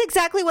 That's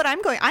exactly what I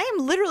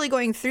am literally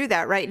going through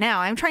that right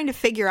now. I'm trying to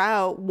figure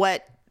out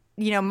what,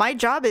 my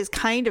job is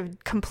kind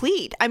of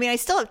complete. I mean, I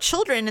still have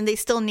children and they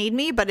still need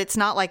me, but it's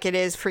not like it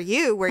is for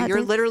you where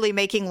you're literally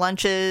making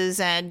lunches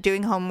and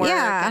doing homework.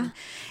 Yeah. And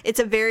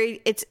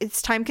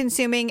it's time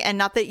consuming, and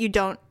not that you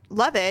don't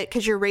love it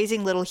because you're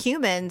raising little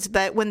humans,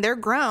 but when they're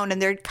grown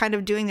and they're kind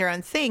of doing their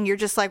own thing, you're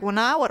just like, well,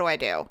 now what do I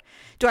do?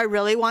 Do I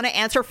really want to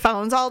answer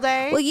phones all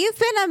day? Well, you've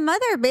been a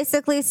mother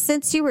basically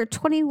since you were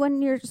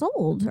 21 years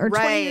old or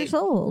 20 years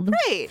old.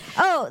 Right.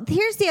 Oh,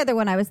 here's the other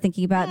one I was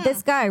thinking about.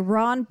 This guy,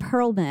 Ron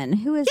Perlman.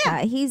 Who is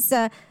that? He's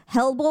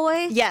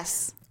Hellboy?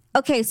 Yes.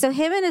 Okay, so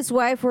him and his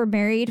wife were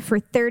married for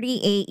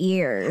 38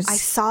 years. I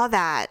saw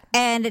that.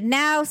 And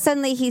now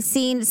suddenly he's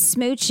seen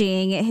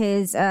smooching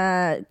his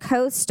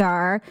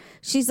co-star.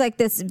 She's like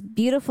this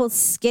beautiful,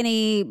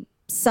 skinny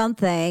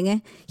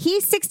something.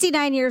 He's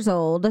 69 years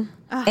old.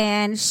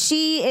 And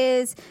she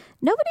is,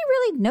 nobody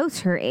really knows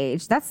her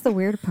age. That's the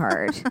weird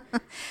part.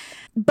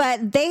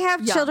 But they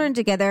have children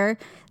together.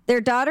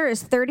 Their daughter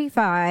is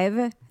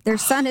 35. Their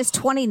son is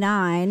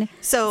 29.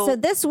 So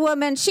this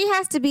woman, she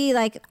has to be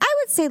like, I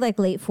would say like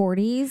late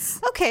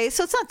 40s. Okay,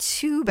 so it's not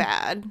too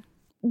bad.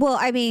 Well,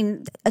 I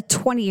mean, a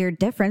 20-year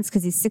difference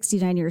because he's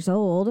 69 years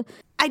old.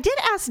 I did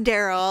ask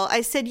Daryl, I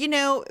said,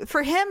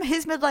 for him,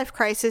 his midlife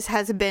crisis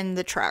has been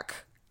the truck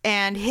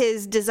and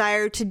his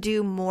desire to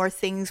do more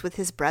things with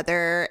his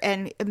brother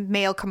and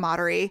male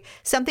camaraderie,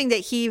 something that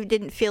he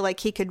didn't feel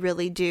like he could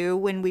really do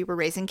when we were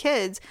raising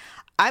kids.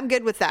 I'm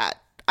good with that.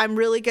 I'm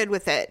really good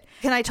with it.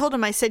 And I told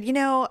him, I said,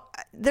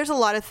 there's a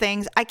lot of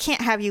things. I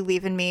can't have you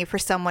leaving me for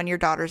someone your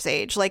daughter's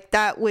age. Like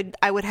I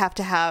would have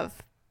to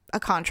have a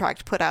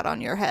contract put out on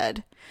your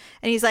head.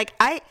 And he's like,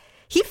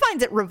 he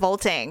finds it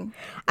revolting.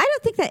 I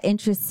don't think that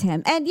interests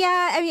him. And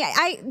yeah,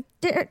 I mean,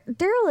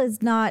 Daryl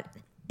is not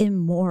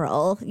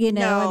immoral,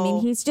 No. I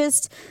mean, he's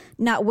just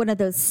not one of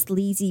those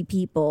sleazy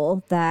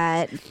people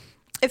that.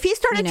 If he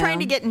started trying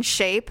to get in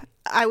shape,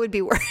 I would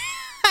be worried.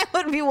 I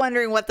would be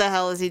wondering what the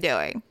hell is he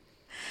doing?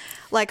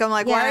 Like, I'm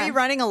like, why are you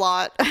running a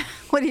lot?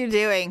 What are you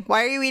doing?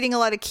 Why are you eating a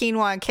lot of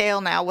quinoa and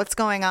kale now? What's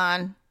going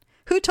on?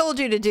 Who told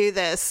you to do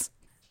this?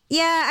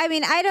 Yeah, I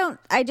mean,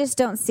 I just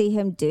don't see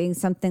him doing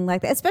something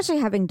like that, especially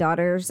having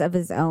daughters of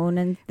his own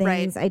and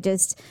things.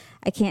 Right.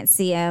 I can't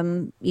see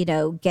him,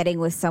 getting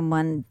with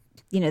someone,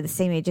 the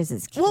same age as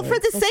his kids. Well, for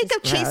the That's sake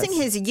of just gross. chasing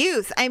his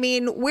youth, I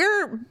mean,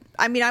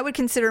 I would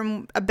consider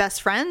him a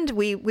best friend.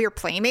 We are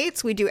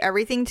playmates. We do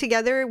everything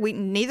together.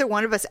 Neither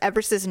one of us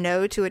ever says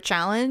no to a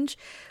challenge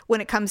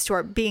when it comes to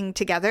our being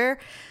together,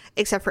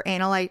 except for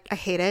anal. I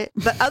hate it.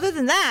 But other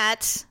than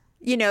that,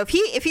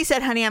 if he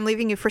said, honey, I'm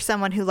leaving you for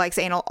someone who likes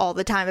anal all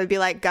the time, I'd be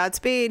like,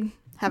 Godspeed.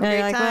 Have a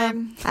great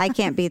time. Well, I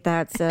can't beat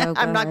that. So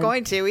I'm not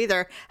going to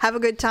either. Have a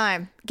good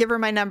time. Give her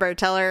my number.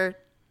 Tell her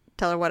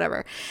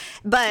whatever.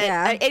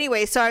 But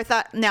anyway, so I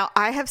thought,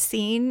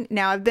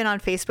 I've been on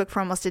Facebook for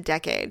almost a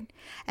decade,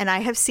 and I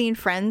have seen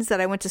friends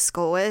that I went to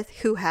school with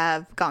who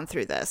have gone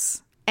through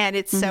this. And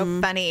it's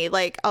so funny.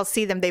 Like, I'll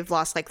see them, they've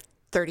lost like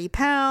 30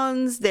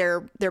 pounds.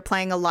 They're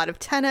playing a lot of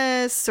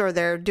tennis, or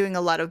they're doing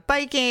a lot of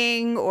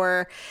biking,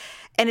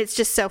 and it's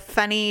just so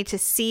funny to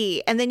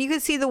see. And then you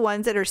can see the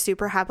ones that are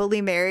super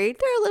happily married.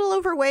 They're a little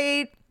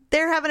overweight.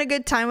 They're having a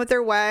good time with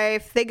their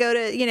wife. They go to,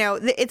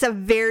 it's a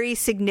very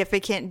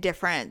significant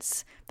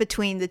difference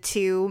between the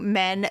two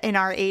men in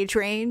our age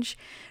range.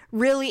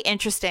 Really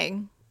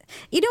interesting.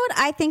 You know what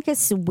I think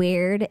is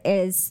weird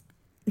is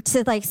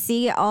to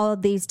see all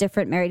of these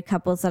different married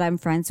couples that I'm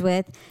friends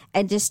with,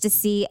 and just to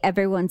see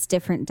everyone's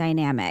different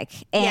dynamic.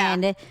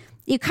 And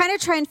you kind of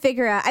try and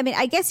figure out, I mean,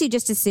 I guess you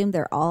just assume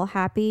they're all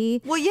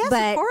happy. Well, yes,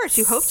 but of course.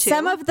 You hope to.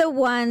 Some of the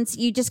ones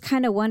you just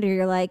kind of wonder,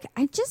 you're like,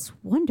 I just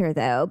wonder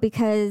though,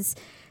 because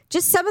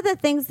just some of the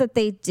things that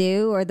they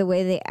do or the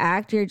way they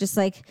act, you're just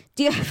like,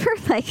 do you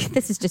ever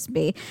this is just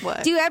me.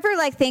 What? Do you ever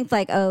think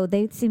oh,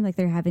 they seem like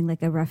they're having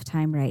a rough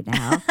time right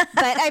now?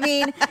 But I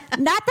mean,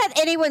 not that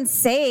anyone's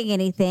saying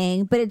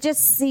anything, but it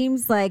just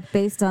seems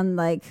based on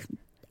I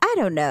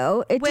don't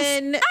know. I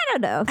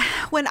don't know.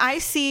 When I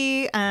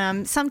see,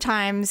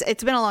 sometimes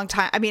it's been a long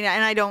time. I mean,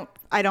 and I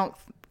don't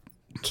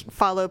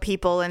follow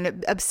people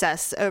and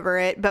obsess over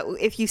it, but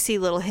if you see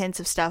little hints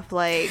of stuff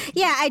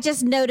I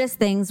just notice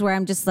things where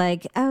I'm just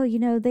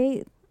oh,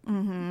 they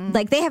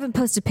they haven't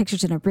posted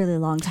pictures in a really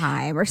long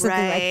time or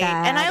something like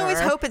that. And I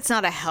always hope it's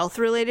not a health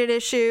related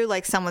issue,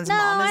 like someone's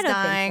mom is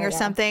dying or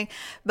something.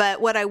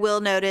 But what I will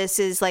notice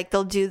is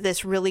they'll do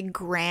this really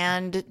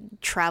grand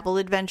travel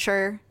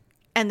adventure,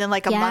 and then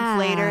a month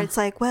later it's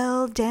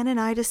well, Dan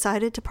and I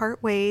decided to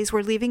part ways,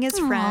 we're leaving as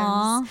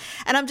friends.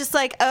 And I'm just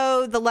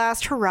oh, the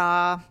last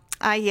hurrah.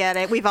 I get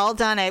it. We've all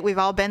done it. We've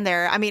all been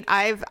there. I mean,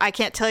 I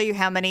can't tell you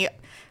how many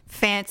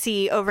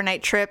fancy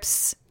overnight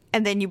trips,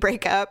 and then you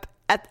break up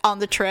on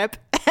the trip,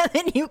 and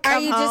then you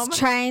come home. Are you just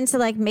trying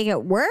to make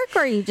it work, or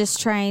are you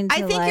just trying to?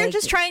 I think you're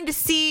just trying to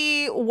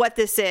see what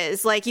this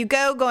is. You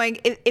going,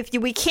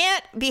 we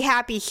can't be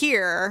happy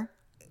here.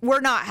 we're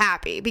not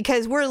happy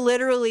because we're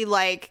literally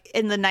like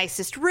in the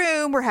nicest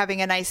room. We're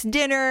having a nice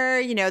dinner.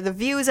 You know, the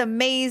view is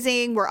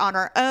amazing. We're on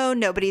our own.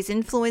 Nobody's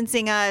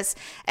influencing us.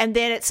 And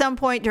then at some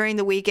point during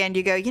the weekend,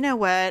 you go, you know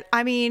what?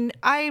 I mean,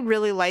 I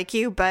really like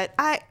you, but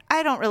I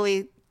don't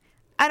really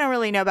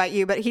know about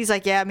you. But he's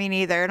like, yeah, me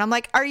neither. And I'm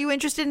like, are you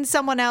interested in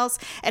someone else?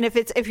 And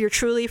if you're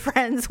truly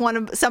friends,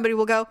 somebody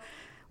will go,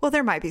 well,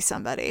 there might be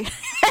somebody.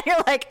 And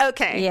you're like,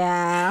 okay.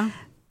 Yeah.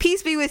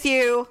 Peace be with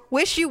you.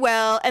 Wish you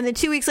well. And then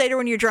 2 weeks later,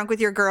 when you're drunk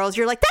with your girls,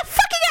 you're like, that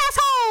fucking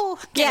asshole.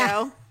 You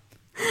know?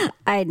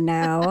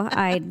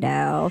 I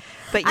know.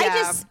 But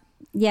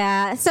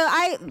So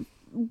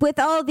with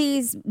all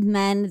these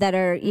men that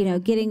are, you know,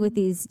 getting with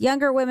these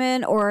younger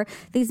women, or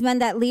these men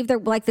that leave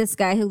like this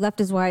guy who left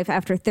his wife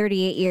after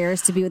 38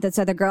 years to be with this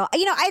other girl,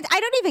 you know, I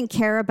don't even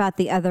care about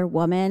the other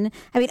woman.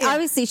 I mean,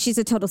 obviously she's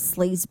a total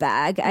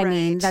sleazebag. I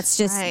mean, that's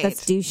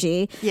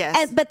douchey.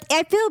 Yes. But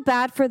I feel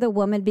bad for the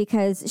woman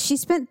because she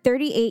spent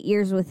 38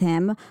 years with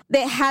him.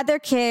 They had their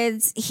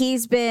kids.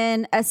 He's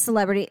been a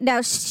celebrity.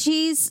 Now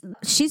she's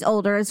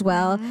older as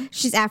well. Mm-hmm.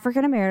 She's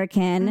African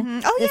American. Mm-hmm.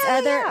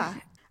 Oh yeah.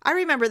 I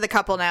remember the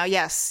couple now.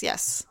 Yes.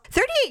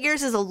 38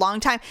 years is a long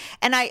time.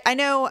 And I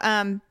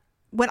know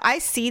when I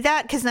see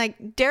that, because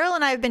Daryl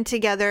and I have been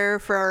together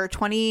for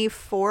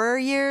 24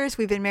 years.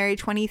 We've been married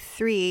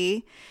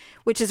 23,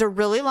 which is a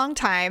really long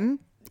time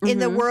in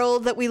the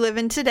world that we live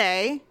in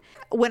today.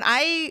 When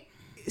I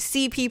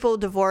see people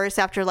divorce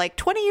after like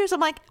 20 years, I'm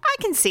like, I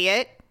can see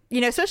it. You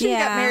know, especially if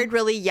you got married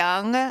really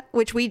young,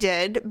 which we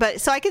did.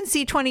 But so I can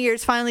see 20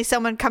 years, finally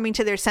someone coming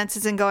to their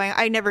senses and going,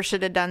 I never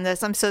should have done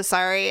this. I'm so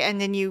sorry. And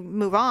then you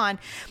move on.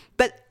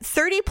 But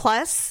 30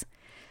 plus,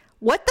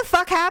 what the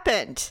fuck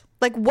happened?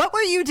 Like, what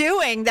were you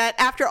doing that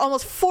after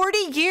almost 40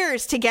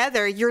 years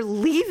together, you're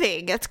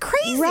leaving? That's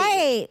crazy.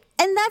 Right.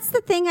 And that's the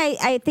thing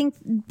I think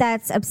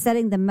that's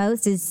upsetting the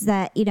most is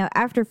that, you know,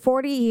 after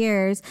 40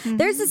 years,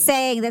 there's a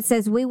saying that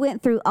says we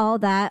went through all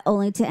that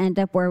only to end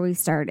up where we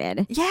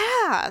started.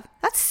 Yeah,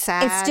 that's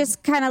sad. It's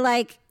just kind of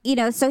like, you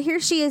know, so here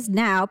she is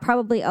now,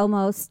 probably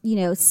almost, you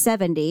know,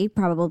 70,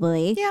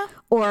 probably. Yeah.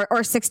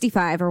 Or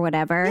 65 or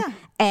whatever. Yeah.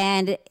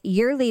 And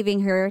you're leaving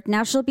her.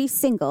 Now she'll be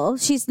single.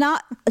 She's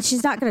not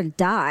going to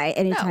die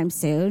anytime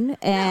soon.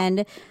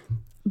 And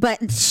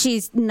but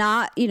she's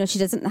not, you know, she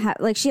doesn't have,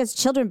 like, she has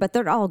children, but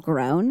they're all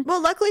grown.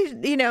 Well, luckily,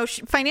 you know,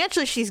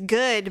 financially she's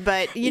good,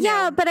 but, you know.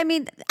 Yeah, but I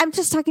mean, I'm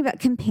just talking about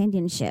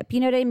companionship. You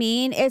know what I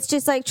mean? It's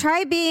just like,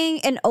 try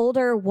being an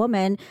older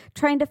woman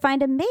trying to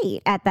find a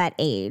mate at that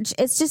age.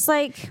 It's just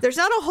like. There's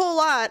not a whole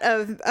lot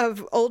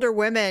of older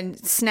women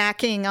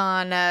snacking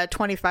on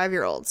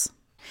 25-year-olds.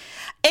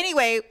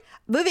 Anyway,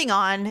 moving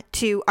on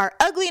to our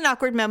ugly and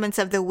awkward moments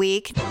of the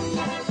week.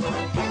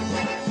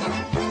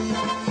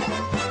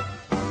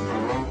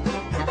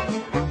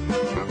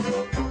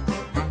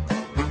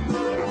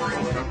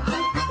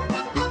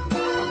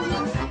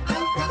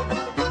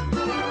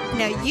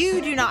 Now,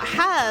 you do not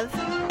have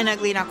an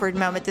ugly and awkward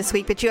moment this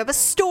week, but you have a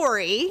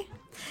story.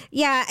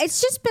 Yeah,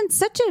 it's just been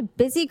such a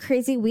busy,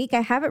 crazy week.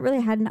 I haven't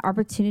really had an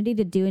opportunity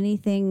to do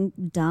anything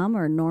dumb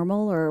or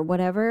normal or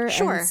whatever.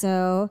 Sure. And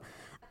so,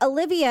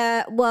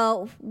 Olivia,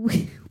 well,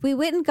 we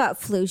went and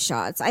got flu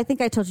shots. I think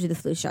I told you the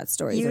flu shot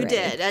story. You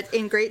did,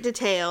 in great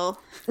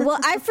detail. Well,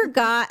 I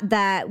forgot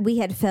that we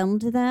had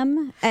filmed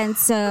them. And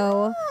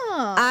so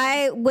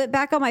I went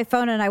back on my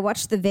phone and I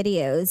watched the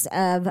videos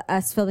of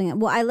us filming it.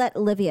 Well, I let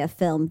Olivia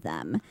film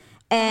them.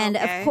 And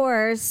of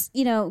course,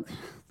 you know,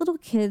 little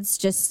kids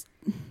just,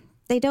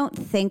 they don't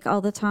think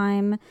all the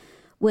time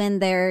when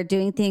they're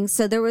doing things.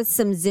 So there was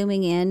some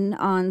zooming in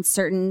on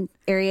certain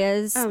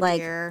areas.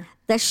 Dear.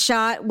 The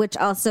shot, which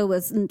also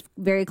was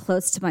very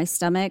close to my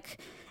stomach.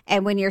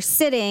 And when you're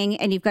sitting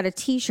and you've got a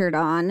t-shirt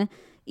on,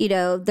 you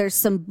know, there's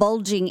some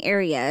bulging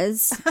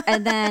areas.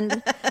 And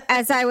then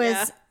as I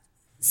was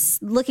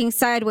looking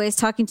sideways,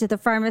 talking to the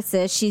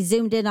pharmacist, she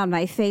zoomed in on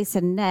my face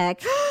and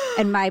neck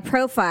and my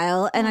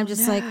profile. And I'm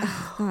just like,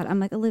 oh God, I'm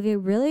like, Olivia,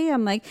 really?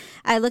 I'm like,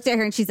 I looked at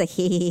her and she's like,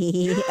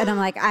 hee. And I'm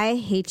like, I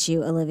hate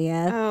you,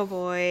 Olivia. Oh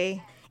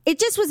boy. It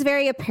just was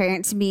very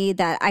apparent to me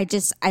that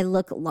I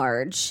look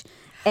large.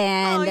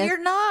 And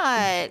you're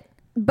not.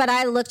 But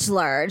I looked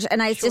large,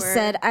 and I just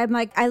said, I'm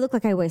like, I look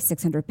like I weigh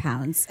 600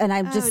 pounds. And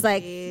I'm just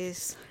like,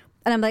 geez.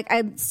 And I'm like,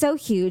 I'm so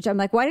huge. I'm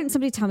like, why didn't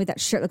somebody tell me that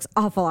shirt looks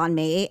awful on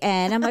me?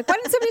 And I'm like, why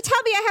didn't somebody tell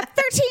me I have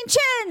 13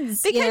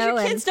 chins? Because your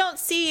kids don't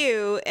see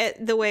you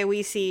the way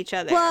we see each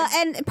other. Well,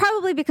 and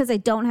probably because I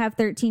don't have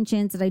 13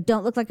 chins and I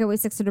don't look like I weigh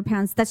 600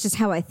 pounds. That's just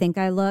how I think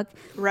I look.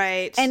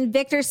 Right. And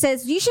Victor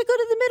says, you should go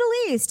to the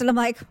Middle East. And I'm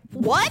like,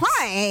 what?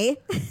 Why?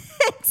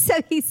 So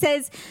he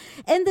says,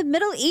 in the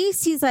Middle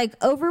East, he's like,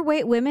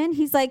 overweight women,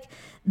 he's like,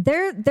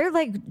 they're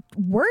like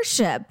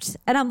worshipped.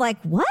 And I'm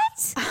like,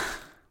 what?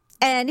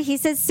 And he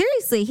says,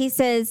 seriously, he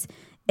says,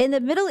 in the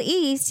Middle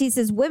East, he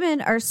says,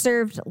 women are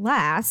served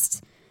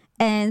last.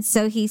 And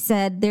so he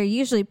said, they're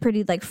usually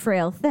pretty like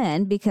frail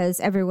thin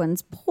because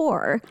everyone's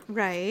poor.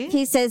 Right.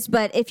 He says,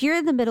 but if you're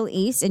in the Middle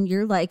East and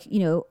you're like, you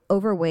know,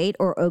 overweight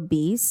or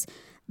obese,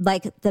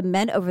 like the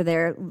men over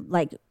there,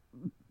 like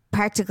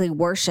practically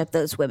worship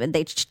those women.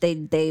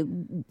 They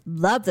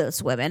love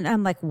those women.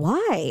 I'm like,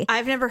 why?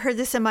 I've never heard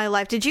this in my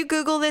life. Did you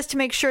Google this to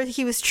make sure that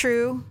he was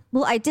true?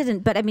 Well, I didn't,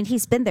 but I mean,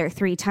 he's been there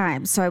 3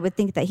 times, so I would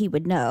think that he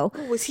would know.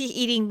 Was he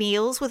eating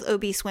meals with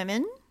obese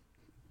women?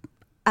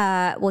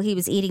 Well, he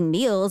was eating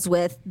meals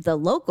with the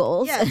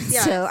locals,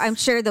 yes. So I'm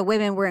sure the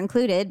women were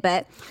included,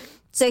 but...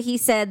 So he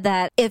said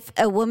that if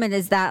a woman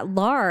is that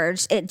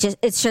large,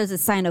 it shows a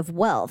sign of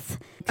wealth,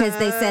 because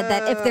they said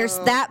that if there's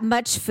that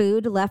much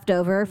food left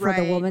over for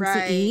the woman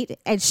to eat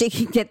and she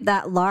can get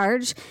that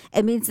large,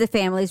 it means the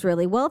family's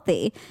really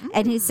wealthy.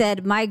 And he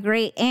said my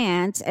great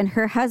aunt and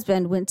her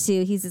husband went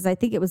to, he says, I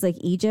think it was like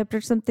Egypt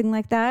or something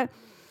like that.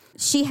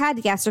 She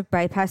had gastric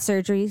bypass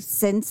surgery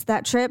since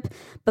that trip,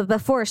 but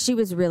before she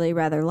was really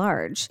rather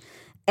large.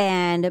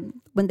 And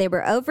when they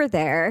were over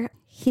there,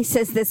 he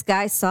says this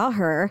guy saw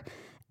her.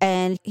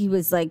 And he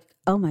was like,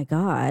 oh, my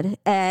God.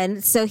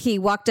 And so he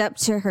walked up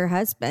to her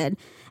husband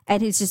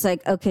and he's just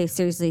like, okay,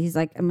 seriously. He's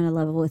like, I'm going to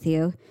level with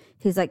you.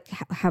 He's like,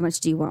 how much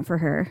do you want for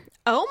her?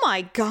 Oh,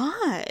 my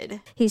God.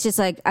 He's just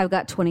like, I've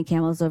got 20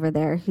 camels over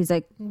there. He's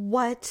like,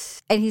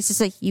 what? And he's just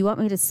like, you want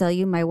me to sell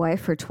you my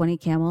wife for 20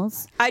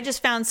 camels? I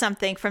just found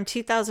something from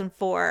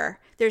 2004.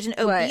 There's an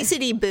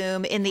obesity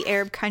boom in the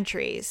Arab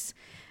countries.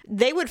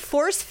 They would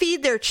force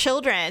feed their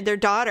children, their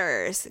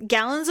daughters,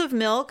 gallons of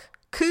milk,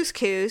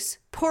 couscous,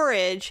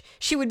 porridge.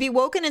 She would be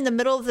woken in the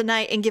middle of the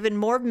night and given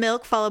more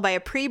milk, followed by a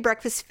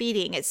pre-breakfast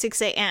feeding at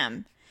 6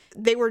 a.m.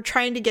 They were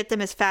trying to get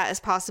them as fat as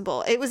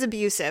possible. It was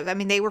abusive. I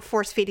mean, they were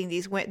force feeding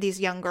these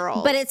young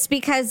girls. But it's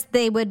because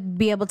they would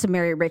be able to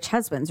marry rich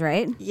husbands,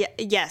 right?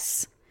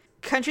 Yes.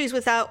 Countries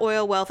without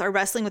oil wealth are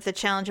wrestling with the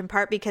challenge in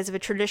part because of a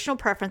traditional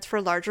preference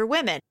for larger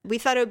women. We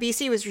thought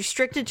obesity was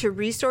restricted to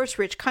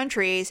resource-rich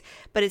countries,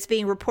 but it's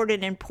being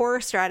reported in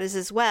poorer stratas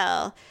as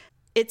well.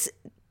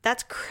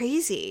 That's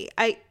crazy.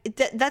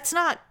 That's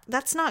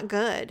not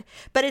good.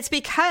 But it's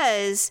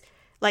because,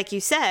 like you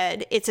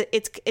said,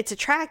 it's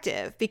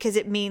attractive because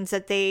it means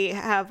that they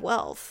have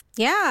wealth.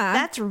 Yeah.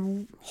 That's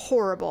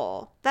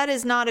horrible. That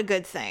is not a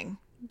good thing.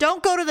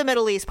 Don't go to the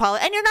Middle East, Paula.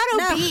 And you're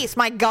not obese,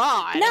 my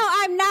God. No,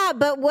 I'm not.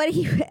 But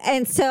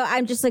and so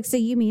I'm just like, so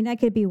you mean I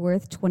could be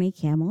worth 20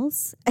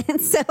 camels?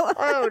 And so,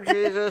 oh,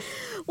 Jesus.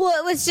 Well,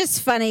 it was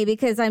just funny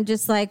because I'm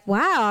just like,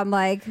 wow, I'm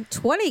like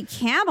 20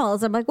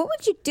 camels. I'm like, what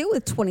would you do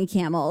with 20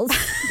 camels?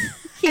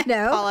 You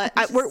know, Paula,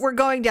 we're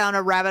going down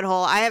a rabbit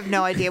hole. I have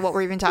no idea what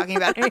we're even talking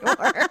about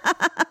anymore.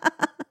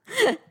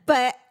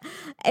 But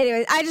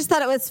anyways, I just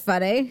thought it was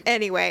funny.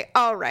 Anyway,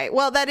 all right.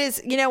 Well, that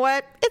is, you know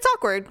what? It's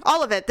awkward.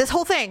 All of it. This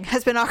whole thing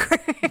has been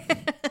awkward.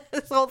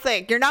 This whole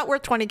thing. You're not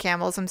worth 20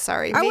 camels. I'm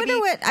sorry. I wonder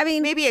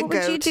maybe a goat. What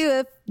would you do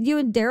if you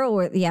and Daryl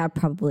were,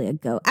 probably a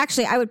goat.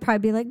 Actually, I would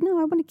probably be like, no,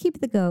 I want to keep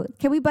the goat.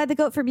 Can we buy the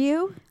goat from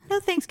you? No,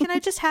 thanks. Can I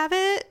just have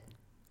it?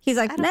 He's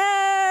like,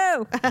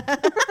 no.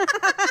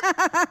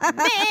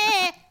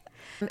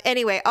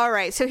 Anyway, all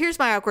right. So here's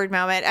my awkward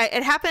moment.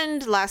 It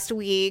happened last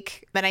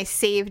week, and I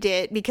saved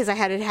it because I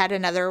had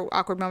another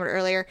awkward moment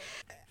earlier.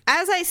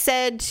 As I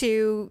said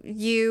to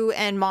you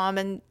and Mom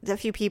and a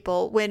few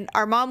people, when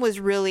our mom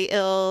was really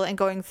ill and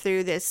going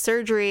through this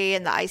surgery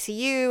and the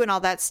ICU and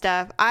all that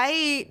stuff,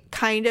 I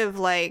kind of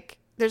like,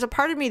 there's a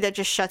part of me that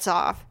just shuts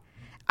off.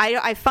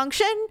 I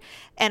function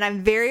and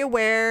I'm very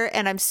aware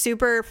and I'm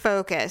super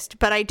focused,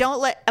 but I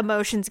don't let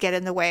emotions get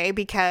in the way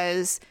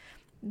because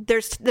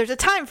there's a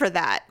time for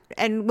that.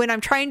 And when I'm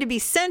trying to be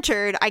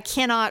centered, I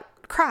cannot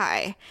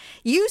cry.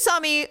 You saw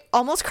me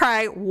almost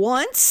cry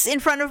once in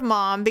front of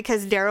Mom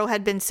because Daryl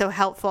had been so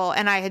helpful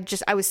and I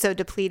was so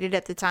depleted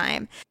at the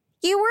time.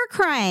 You were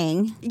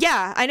crying.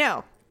 Yeah, I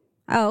know.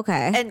 Oh,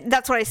 okay. And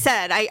that's what I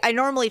said. I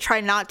normally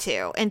try not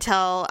to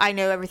until I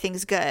know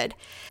everything's good.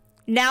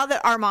 Now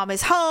that our mom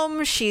is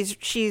home,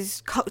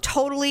 she's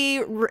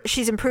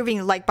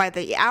improving like by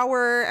the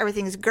hour.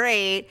 Everything's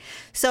great.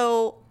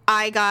 So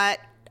I got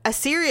a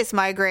serious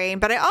migraine,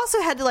 but I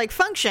also had to like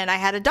function. I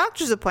had a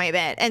doctor's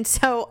appointment. And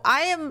so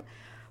I am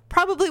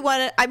probably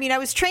I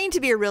was trained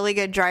to be a really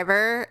good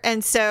driver.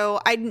 And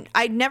so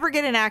I'd never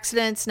get in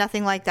accidents,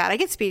 nothing like that. I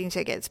get speeding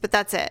tickets, but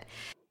that's it.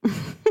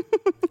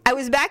 I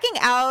was backing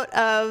out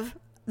of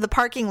the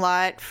parking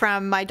lot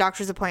from my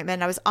doctor's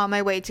appointment. I was on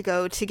my way to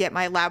go to get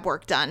my lab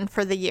work done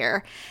for the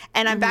year.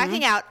 And I'm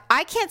backing out.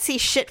 I can't see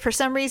shit for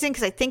some reason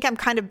because I think I'm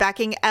kind of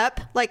backing up,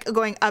 like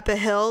going up a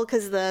hill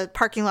because the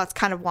parking lot's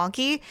kind of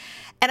wonky.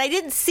 And I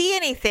didn't see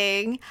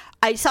anything.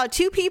 I saw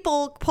 2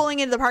 people pulling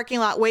into the parking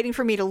lot waiting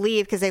for me to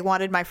leave because they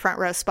wanted my front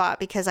row spot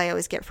because I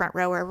always get front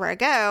row wherever I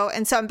go.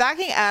 And so I'm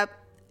backing up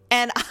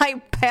and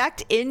I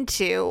backed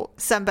into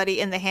somebody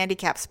in the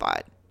handicap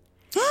spot.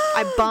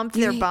 I bumped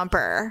their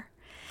bumper.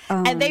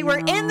 And they were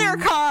in their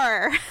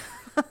car.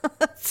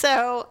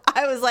 So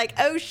I was like,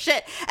 oh,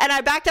 shit. And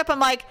I backed up. I'm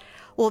like,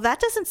 well, that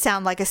doesn't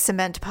sound like a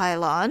cement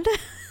pylon.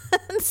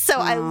 So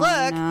I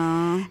look.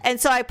 No. And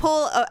so I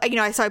pull,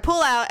 I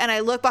pull out and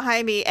I look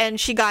behind me and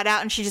she got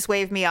out and she just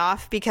waved me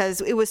off because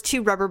it was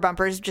 2 rubber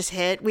bumpers just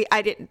hit.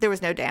 There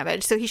was no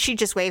damage. So she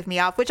just waved me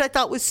off, which I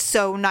thought was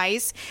so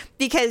nice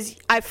because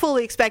I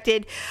fully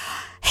expected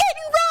hit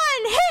and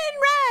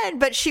fun.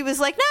 But she was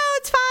like, no,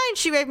 it's fine.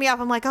 She waved me off.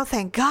 I'm like, oh,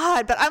 thank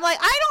God. But I'm like,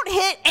 I don't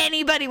hit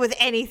anybody with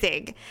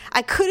anything.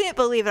 I couldn't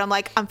believe it. I'm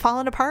like, I'm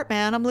falling apart,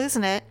 man. I'm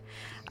losing it.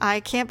 I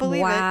can't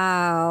believe it.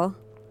 Wow.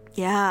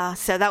 Yeah.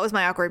 So that was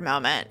my awkward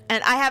moment.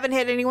 And I haven't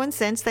hit anyone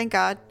since, thank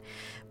God.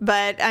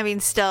 But I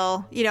mean,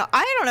 still, you know,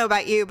 I don't know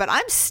about you, but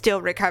I'm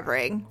still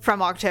recovering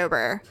from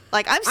October.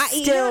 Like, I'm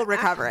still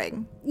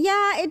recovering.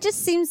 Yeah, it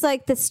just seems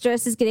like the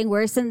stress is getting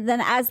worse. And then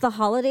as the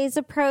holidays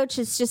approach,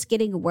 it's just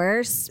getting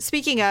worse.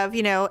 Speaking of,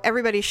 you know,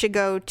 everybody should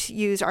go to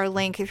use our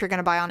link if you're going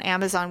to buy on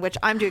Amazon, which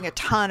I'm doing a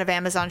ton of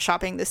Amazon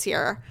shopping this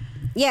year.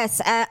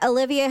 Yes,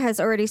 Olivia has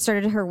already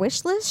started her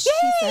wish list.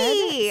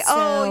 Yay! You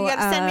got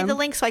to send me the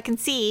link so I can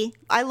see.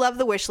 I love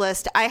the wish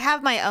list. I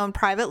have my own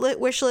private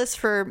wish list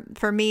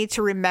for me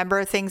to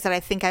remember things that I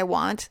think I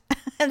want.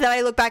 And then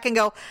I look back and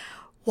go,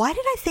 why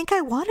did I think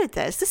I wanted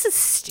this? This is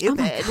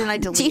stupid. And I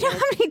delete it. Do you know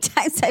how many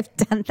times I've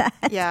done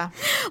that? Yeah.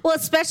 Well,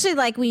 especially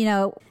like, you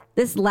know,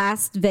 this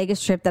last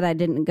Vegas trip that I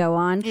didn't go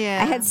on. Yeah.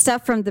 I had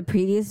stuff from the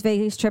previous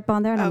Vegas trip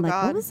on there. And I'm like,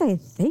 God. what was I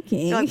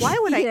thinking? You're like, why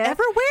would I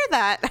ever wear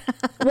that?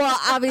 Well,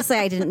 obviously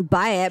I didn't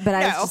buy it, but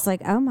I was just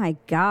like, oh my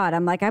God.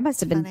 I'm like, I must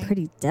have been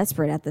pretty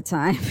desperate at the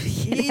time.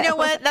 You know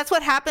what? That's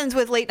what happens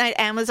with late night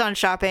Amazon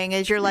shopping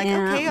is you're like,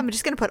 okay, I'm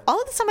just going to put all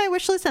of this on my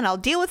wish list and I'll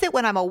deal with it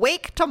when I'm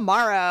awake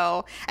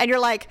tomorrow. And you're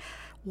like,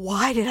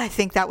 why did I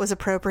think that was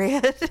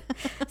appropriate?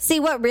 See,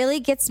 what really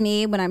gets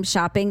me when I'm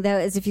shopping, though,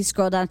 is if you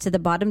scroll down to the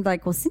bottom,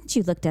 like, well, since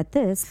you looked at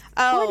this,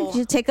 why did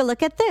you take a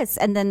look at this?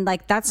 And then,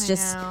 like, that's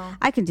just,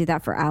 I can do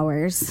that for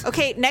hours.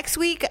 Okay, next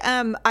week,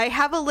 I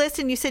have a list,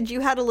 and you said you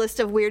had a list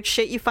of weird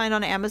shit you find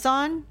on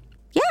Amazon.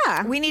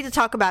 Yeah. We need to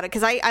talk about it,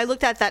 because I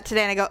looked at that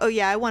today, and I go, oh,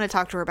 yeah, I want to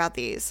talk to her about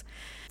these.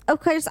 Of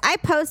course, I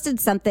posted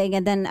something,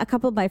 and then a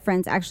couple of my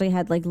friends actually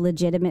had like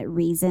legitimate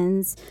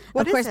reasons.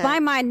 What of course, is it? my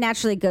mind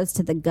naturally goes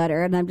to the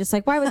gutter, and I'm just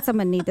like, why would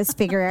someone need this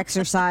figure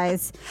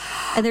exercise?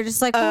 And they're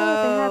just like, oh,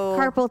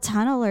 they have carpal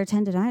tunnel or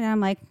tendonitis. And I'm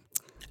like,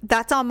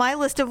 that's on my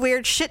list of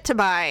weird shit to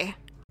buy.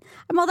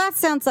 well, that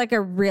sounds like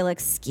a real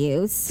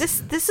excuse.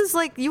 This is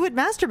like you would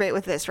masturbate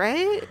with this,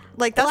 right?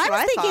 Like that's well, what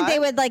I was thinking thought. they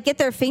would like get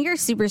their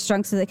fingers super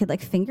strong so they could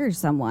like finger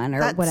someone or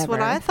That's whatever.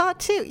 what I thought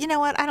too. You know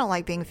what? I don't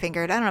like being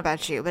fingered. I don't know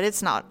about you, but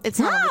it's not on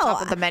the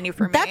top of the menu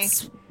for me.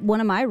 That's one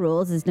of my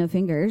rules is no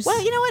fingers.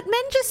 Well, you know what?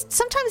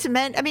 Sometimes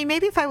men, I mean,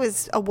 maybe if I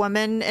was a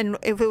woman and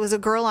if it was a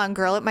girl on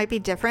girl, it might be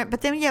different.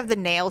 But then you have the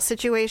nail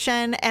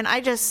situation. And I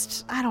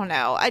don't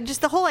know.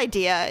 The whole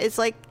idea is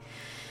like,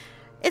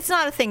 it's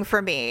not a thing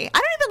for me. I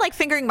don't even like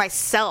fingering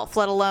myself,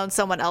 let alone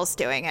someone else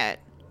doing it.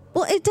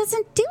 Well, it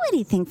doesn't do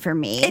anything for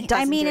me. It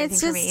doesn't I mean, do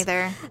it's anything just, for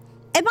me either.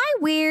 Am I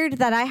weird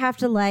that I have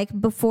to like,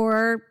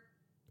 before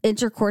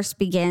intercourse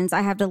begins,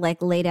 I have to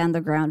like lay down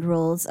the ground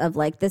rules of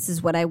like, this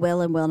is what I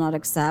will and will not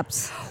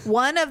accept?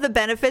 One of the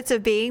benefits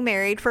of being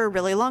married for a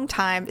really long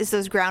time is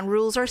those ground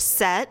rules are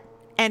set.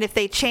 And if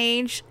they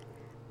change,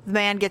 the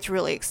man gets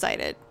really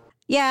excited.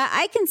 Yeah,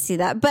 I can see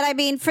that. But I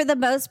mean, for the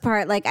most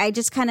part, like I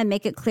just kind of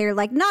make it clear,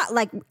 like not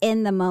like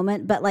in the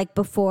moment, but like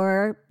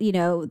before, you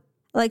know,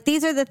 like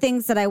these are the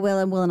things that I will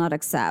and will not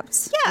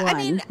accept. Yeah, I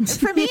mean,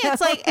 for me,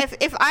 it's like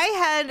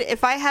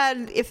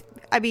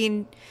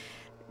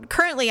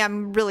currently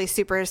I'm really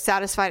super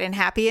satisfied and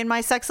happy in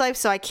my sex life,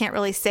 so I can't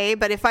really say.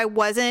 But if I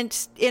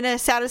wasn't in a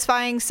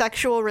satisfying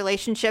sexual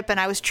relationship and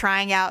I was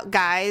trying out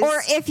guys,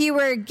 or if you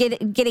were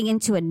getting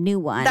into a new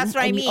one, that's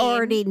what I mean. You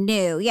already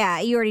knew,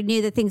 you already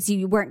knew the things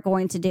you weren't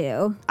going to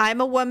do. I'm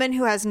a woman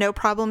who has no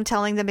problem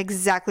telling them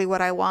exactly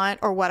what I want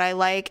or what I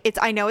like.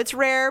 I know it's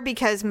rare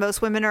because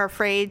most women are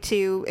afraid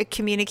to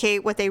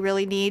communicate what they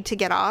really need to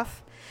get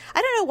off.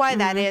 I don't know why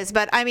that is,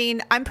 but I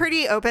mean, I'm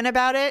pretty open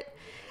about it.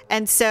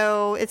 And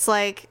so it's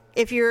like,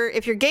 if you're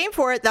game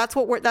for it, that's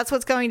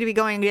what's going to be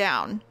going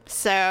down.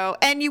 So,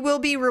 and you will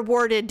be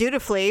rewarded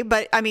dutifully.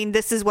 But I mean,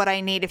 this is what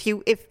I need.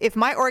 If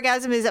my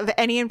orgasm is of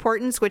any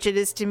importance, which it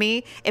is to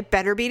me, it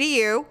better be to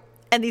you.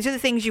 And these are the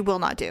things you will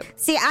not do.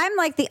 See, I'm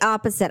like the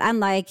opposite. I'm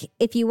like,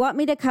 if you want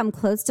me to come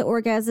close to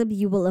orgasm,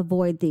 you will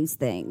avoid these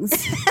things.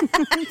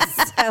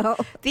 So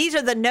these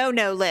are the no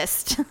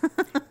list.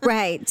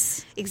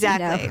 Right.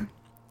 Exactly. You know.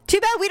 Too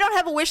bad we don't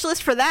have a wish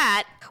list for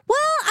that. Well,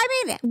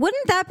 I mean,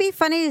 wouldn't that be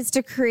funny is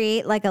to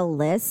create like a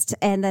list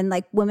and then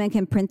like women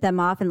can print them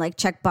off and like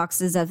check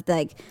boxes of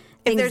like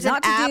things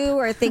not to do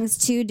or things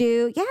to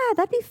do. Yeah,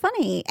 that'd be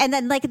funny. And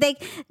then like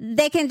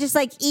they can just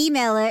like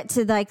email it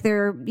to like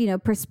their, you know,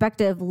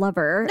 prospective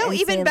lover. No,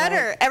 even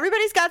better. Like,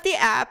 everybody's got the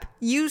app.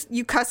 You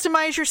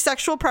customize your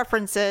sexual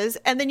preferences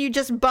and then you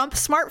just bump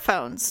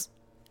smartphones.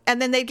 And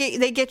then they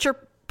get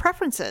your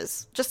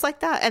preferences just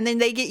like that. And then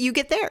you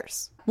get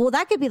theirs. Well,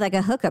 that could be like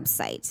a hookup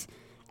site.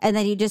 And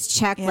then you just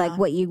check like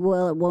what you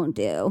will and won't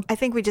do. I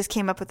think we just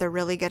came up with a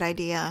really good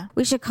idea.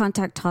 We should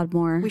contact Todd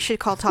Moore. We should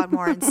call Todd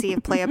Moore and see if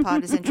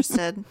Playapod is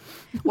interested.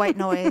 White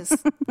noise.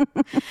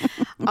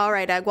 All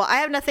right, Ugg. Well, I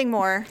have nothing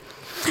more.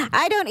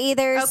 I don't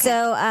either. Okay.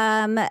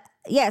 So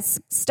yes,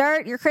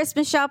 start your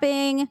Christmas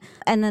shopping.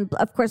 And then,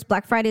 of course,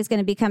 Black Friday is going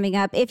to be coming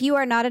up. If you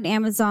are not an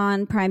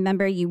Amazon Prime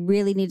member, you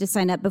really need to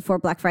sign up before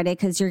Black Friday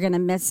because you're going to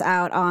miss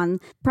out on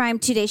Prime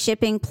 2-day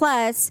shipping.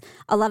 Plus,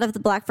 a lot of the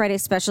Black Friday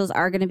specials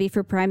are going to be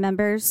for Prime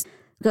members.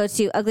 Go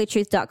to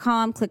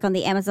uglytruth.com, click on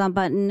the Amazon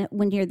button.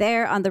 When you're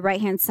there, on the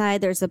right-hand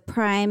side, there's a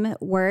Prime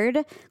word.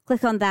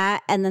 Click on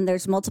that, and then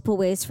there's multiple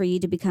ways for you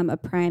to become a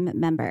Prime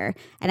member.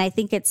 And I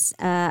think it's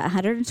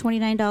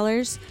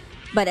 $129,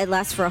 but it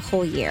lasts for a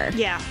whole year.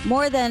 Yeah.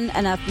 More than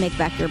enough to make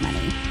back your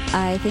money.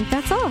 I think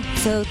that's all.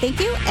 So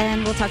thank you,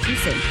 and we'll talk to you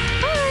soon.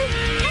 Bye.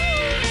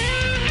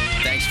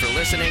 Thanks for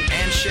listening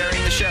and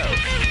sharing the show.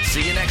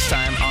 See you next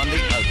time on